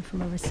young woman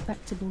from a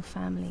respectable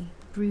family,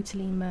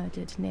 brutally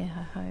murdered near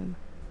her home.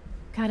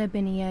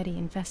 Carabinieri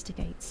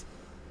investigates.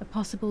 A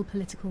possible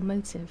political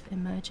motive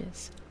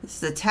emerges.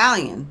 This is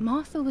Italian.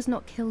 Martha was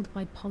not killed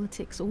by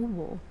politics or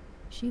war.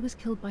 She was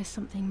killed by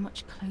something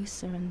much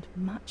closer and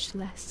much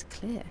less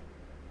clear.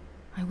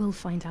 I will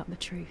find out the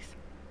truth.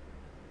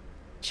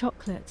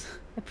 Chocolate,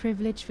 a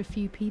privilege for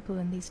few people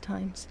in these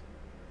times.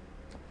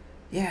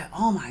 Yeah,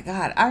 oh my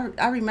god.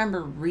 I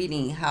remember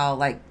reading how,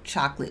 like,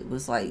 chocolate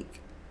was,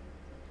 like,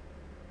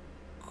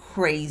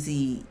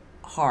 crazy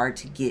hard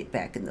to get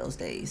back in those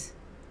days.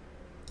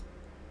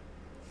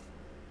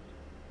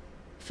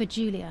 For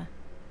Julia,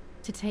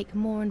 to take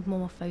more and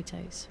more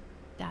photos.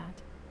 Dad.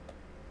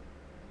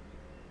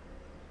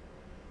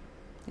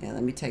 Yeah,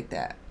 let me take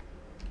that.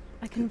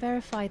 I can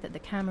verify that the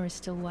camera is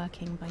still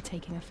working by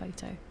taking a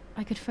photo.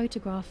 I could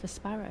photograph a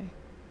sparrow.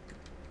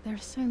 There are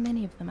so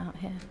many of them out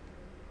here.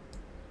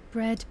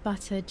 Bread,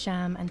 butter,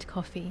 jam, and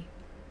coffee.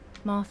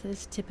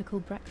 Martha's typical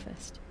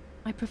breakfast.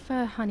 I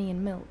prefer honey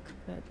and milk,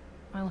 but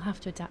I'll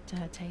have to adapt to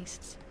her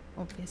tastes.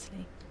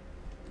 obviously.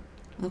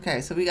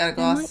 Okay, so we gotta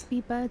go There out. might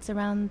be birds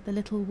around the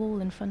little wall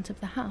in front of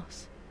the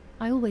house.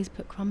 I always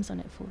put crumbs on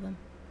it for them.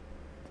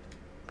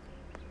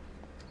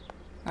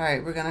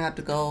 Alright, we're gonna have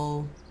to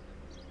go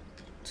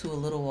to a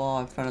little wall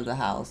in front of the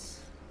house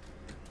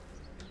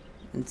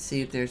and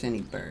see if there's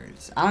any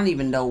birds. I don't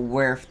even know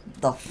where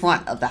the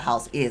front of the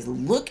house is.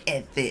 Look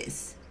at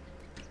this.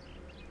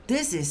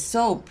 This is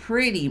so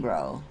pretty,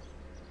 bro.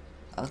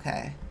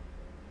 Okay.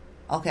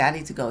 Okay, I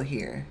need to go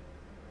here.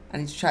 I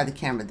need to try the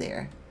camera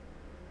there.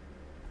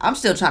 I'm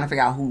still trying to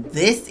figure out who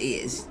this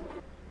is.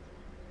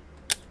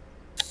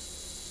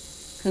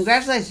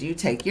 Congratulations, you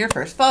take your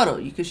first photo.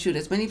 You can shoot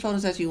as many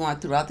photos as you want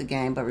throughout the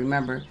game, but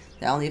remember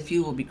that only a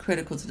few will be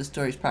critical to the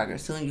story's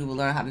progress. Soon you will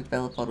learn how to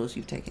develop photos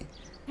you've taken.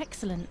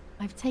 Excellent.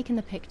 I've taken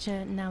the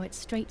picture. Now it's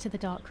straight to the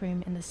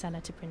darkroom in the cellar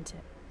to print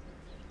it.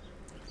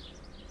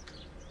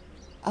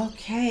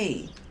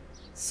 Okay.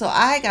 So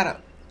I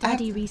gotta...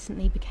 Daddy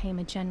recently became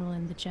a general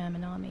in the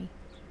German army.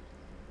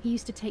 He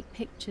used to take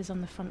pictures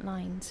on the front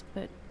lines,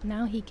 but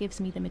now he gives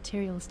me the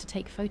materials to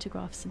take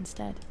photographs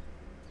instead.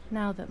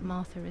 Now that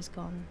Martha is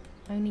gone,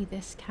 only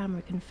this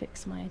camera can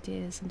fix my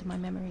ideas and my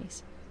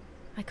memories.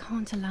 I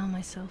can't allow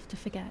myself to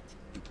forget.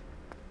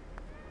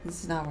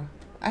 This is not where...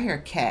 I hear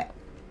a cat.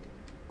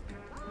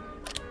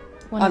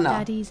 One of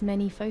Daddy's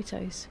many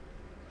photos.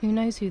 Who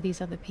knows who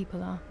these other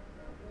people are?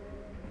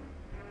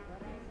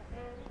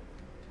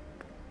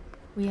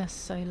 We are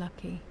so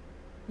lucky.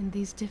 In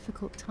these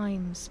difficult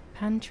times,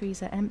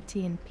 pantries are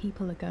empty and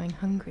people are going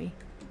hungry.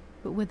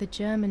 But with a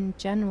German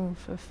general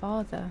for a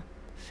father,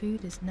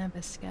 food is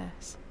never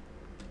scarce.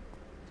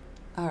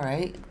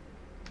 Alright.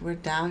 We're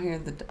down here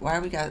in the... Why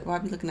are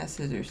we looking at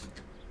scissors?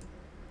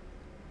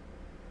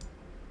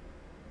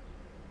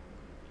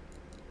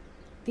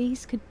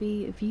 These could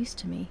be of use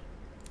to me.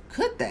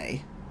 Could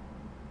they?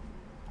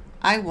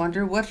 I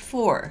wonder what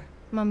for.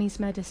 Mummy's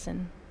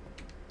medicine.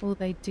 Will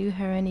they do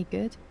her any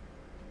good?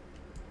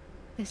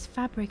 This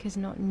fabric is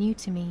not new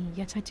to me,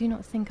 yet I do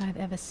not think I've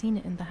ever seen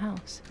it in the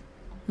house.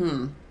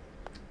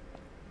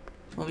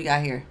 What we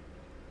got here?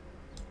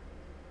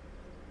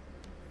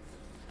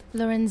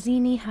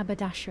 Lorenzini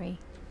haberdashery.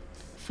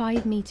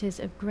 5 meters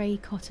of grey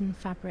cotton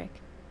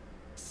fabric.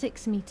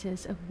 6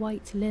 meters of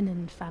white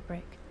linen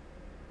fabric.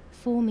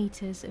 4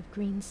 meters of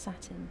green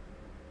satin.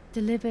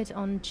 Delivered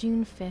on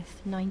June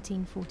 5th,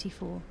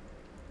 1944.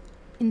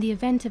 In the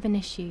event of an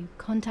issue,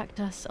 contact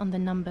us on the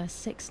number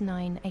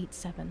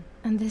 6987.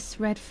 And this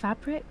red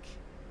fabric?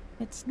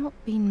 It's not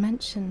been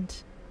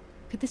mentioned.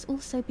 Could this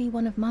also be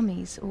one of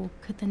Mummy's, or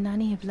could the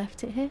nanny have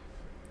left it here?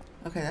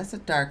 Okay, that's a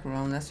dark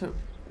room. That's what...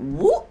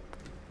 Whoop!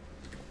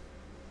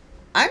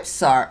 I'm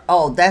sorry.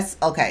 Oh, that's...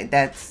 Okay,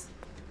 that's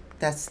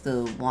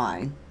the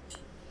wine.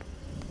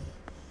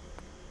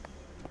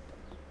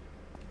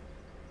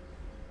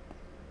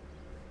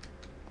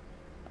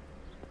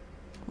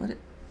 What...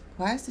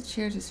 Why is the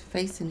chair just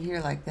facing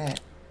here like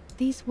that?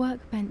 These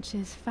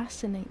workbenches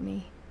fascinate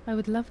me. I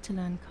would love to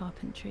learn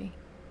carpentry.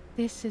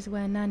 This is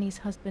where Nanny's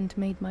husband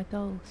made my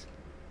dolls.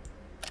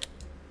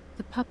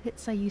 The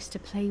puppets I used to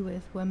play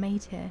with were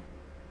made here.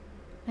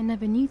 I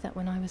never knew that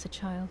when I was a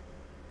child.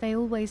 They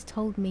always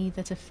told me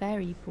that a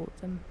fairy brought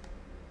them.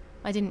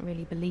 I didn't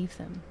really believe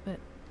them, but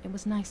it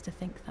was nice to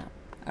think that.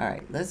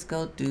 Alright, let's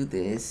go do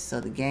this so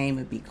the game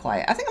would be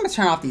quiet. I think I'm going to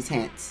turn off these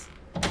hints.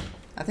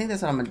 I think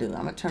that's what I'm going to do.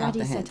 I'm going to turn off the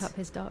hints. Daddy set up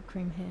his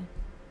darkroom here.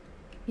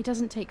 He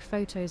doesn't take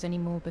photos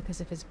anymore because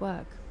of his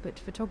work, but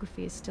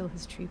photography is still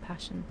his true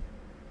passion.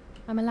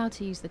 I'm allowed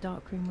to use the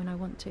darkroom when I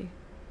want to.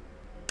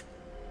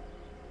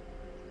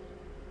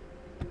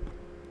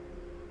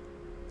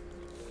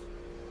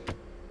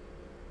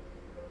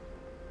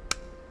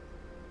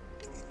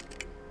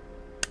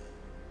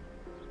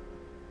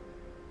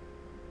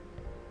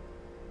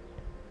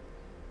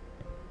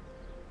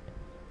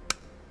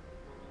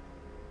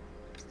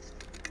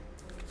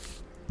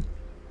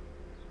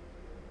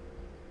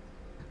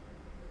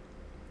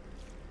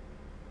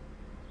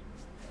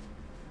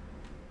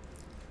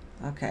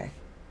 Okay.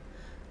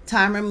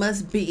 Timer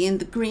must be in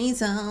the green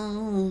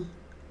zone.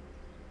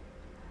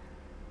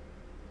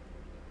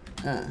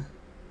 In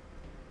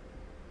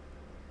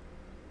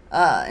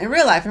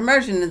real life,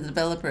 immersion in the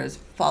developer is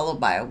followed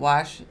by a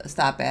wash, a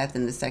stop bath,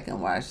 and the second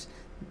wash.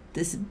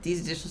 These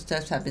additional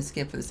steps have been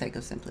skipped for the sake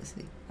of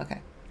simplicity.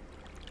 Okay.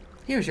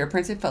 Here's your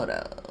printed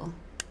photo.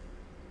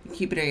 You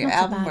keep it in your Not a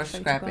album bad or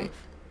scrap it.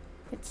 photograph.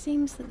 It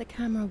seems that the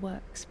camera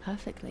works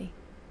perfectly.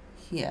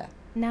 Yeah.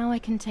 Now I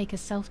can take a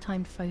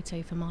self-timed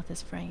photo for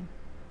Martha's frame.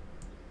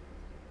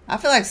 I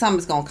feel like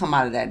something's gonna come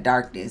out of that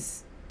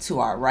darkness to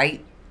our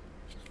right.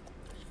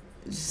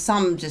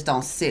 Something just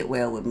don't sit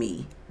well with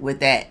me with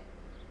that.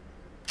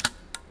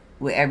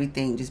 With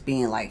everything just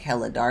being like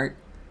hella dark.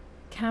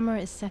 Camera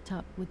is set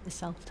up with the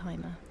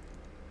self-timer.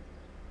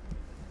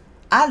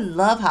 I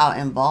love how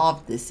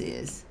involved this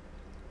is.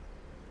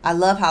 I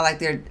love how like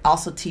they're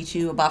also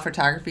teaching you about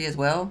photography as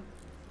well.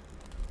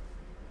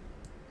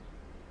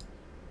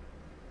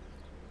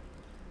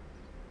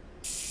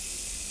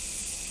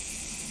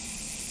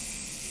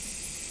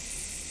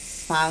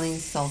 Smiling,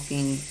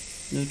 sulking,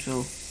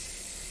 neutral.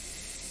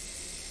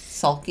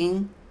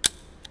 sulking.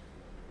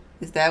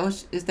 Is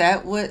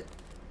that what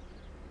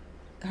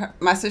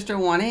my sister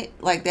wanted?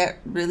 Like that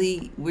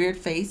really weird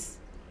face?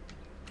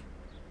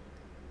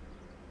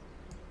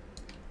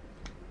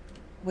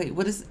 Wait,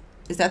 what is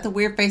that the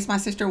weird face my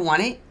sister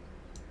wanted?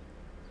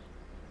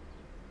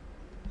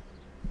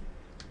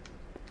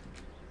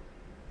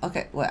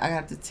 Okay, well, I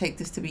have to take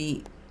this to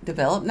be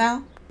developed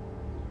now?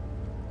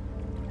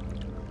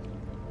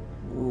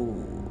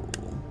 Ooh.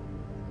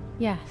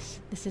 Yes,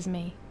 this is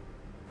me.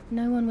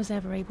 No one was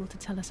ever able to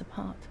tell us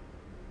apart.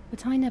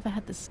 But I never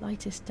had the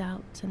slightest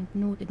doubt, and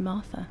nor did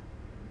Martha.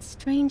 It's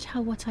strange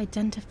how what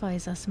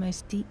identifies us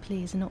most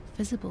deeply is not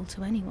visible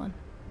to anyone.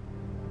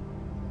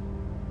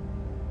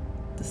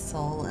 The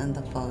soul in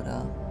the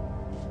photo.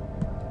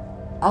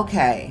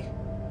 Okay.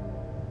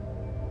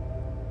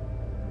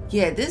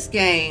 Yeah, this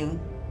game...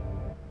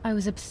 I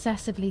was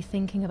obsessively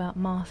thinking about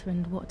Martha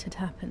and what had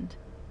happened,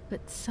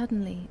 but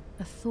suddenly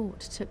a thought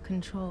took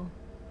control.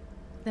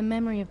 The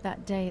memory of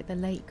that day at the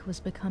lake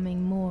was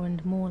becoming more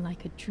and more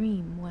like a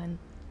dream when,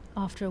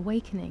 after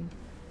awakening,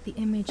 the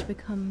image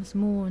becomes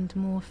more and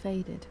more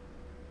faded.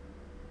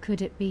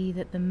 Could it be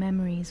that the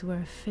memories were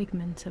a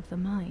figment of the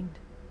mind?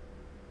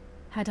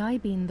 Had I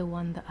been the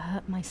one that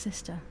hurt my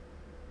sister?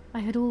 I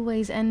had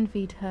always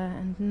envied her,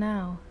 and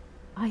now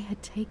I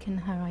had taken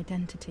her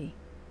identity.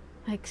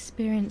 I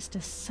experienced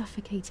a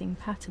suffocating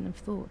pattern of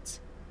thoughts.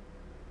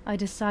 I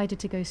decided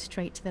to go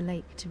straight to the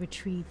lake to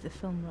retrieve the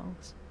film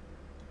rolls.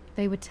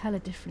 They would tell a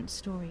different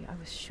story, I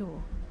was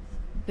sure.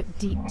 But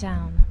deep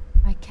down,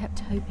 I kept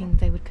hoping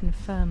they would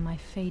confirm my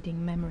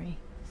fading memory.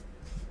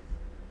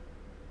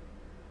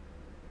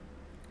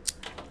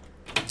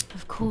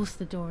 Of course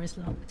the door is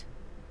locked.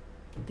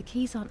 The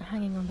keys aren't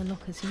hanging on the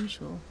lock as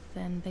usual,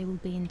 then they will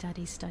be in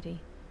Daddy's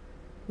study.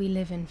 We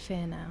live in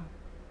fear now.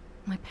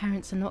 My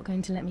parents are not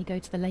going to let me go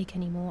to the lake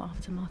anymore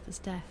after Martha's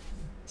death.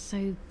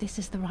 So this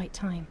is the right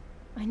time.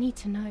 I need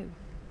to know.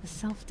 The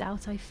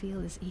self-doubt I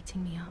feel is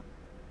eating me up.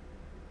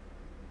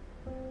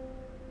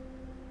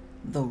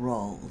 The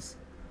rolls.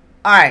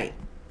 Alright.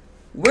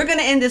 We're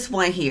gonna end this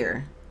one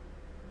here.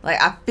 Like,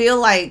 I feel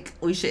like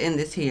we should end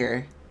this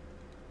here.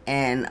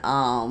 And,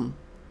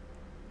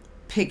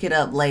 pick it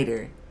up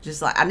later.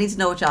 Just like, I need to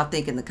know what y'all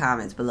think in the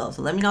comments below.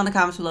 So let me know in the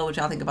comments below what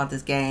y'all think about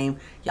this game.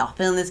 Y'all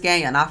feeling this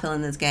game? Y'all not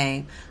feeling this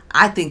game?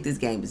 I think this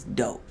game is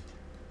dope.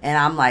 And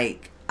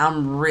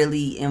I'm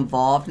really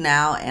involved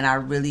now. And I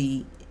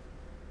really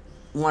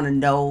want to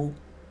know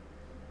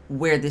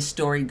where this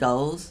story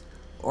goes.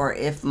 Or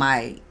if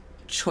my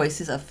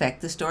choices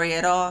affect the story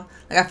at all.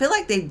 Like, I feel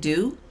like they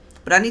do.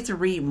 But I need to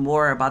read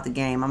more about the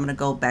game. I'm going to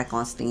go back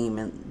on Steam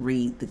and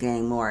read the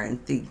game more.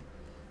 And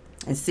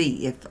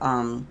see if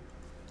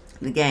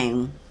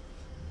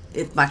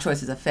if my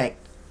choices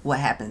affect what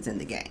happens in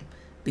the game,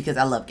 because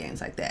I love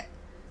games like that,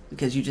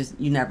 because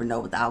you never know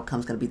what the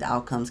outcome's going to be. The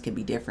outcomes can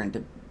be different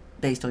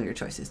based on your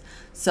choices.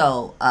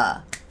 So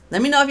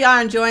let me know if y'all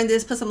are enjoying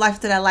this. Put some life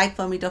to that like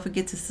for me. Don't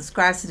forget to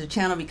subscribe to the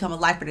channel, become a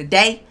lifer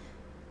today,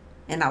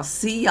 and I'll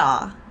see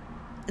y'all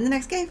in the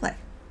next gameplay.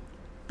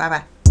 Bye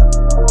bye.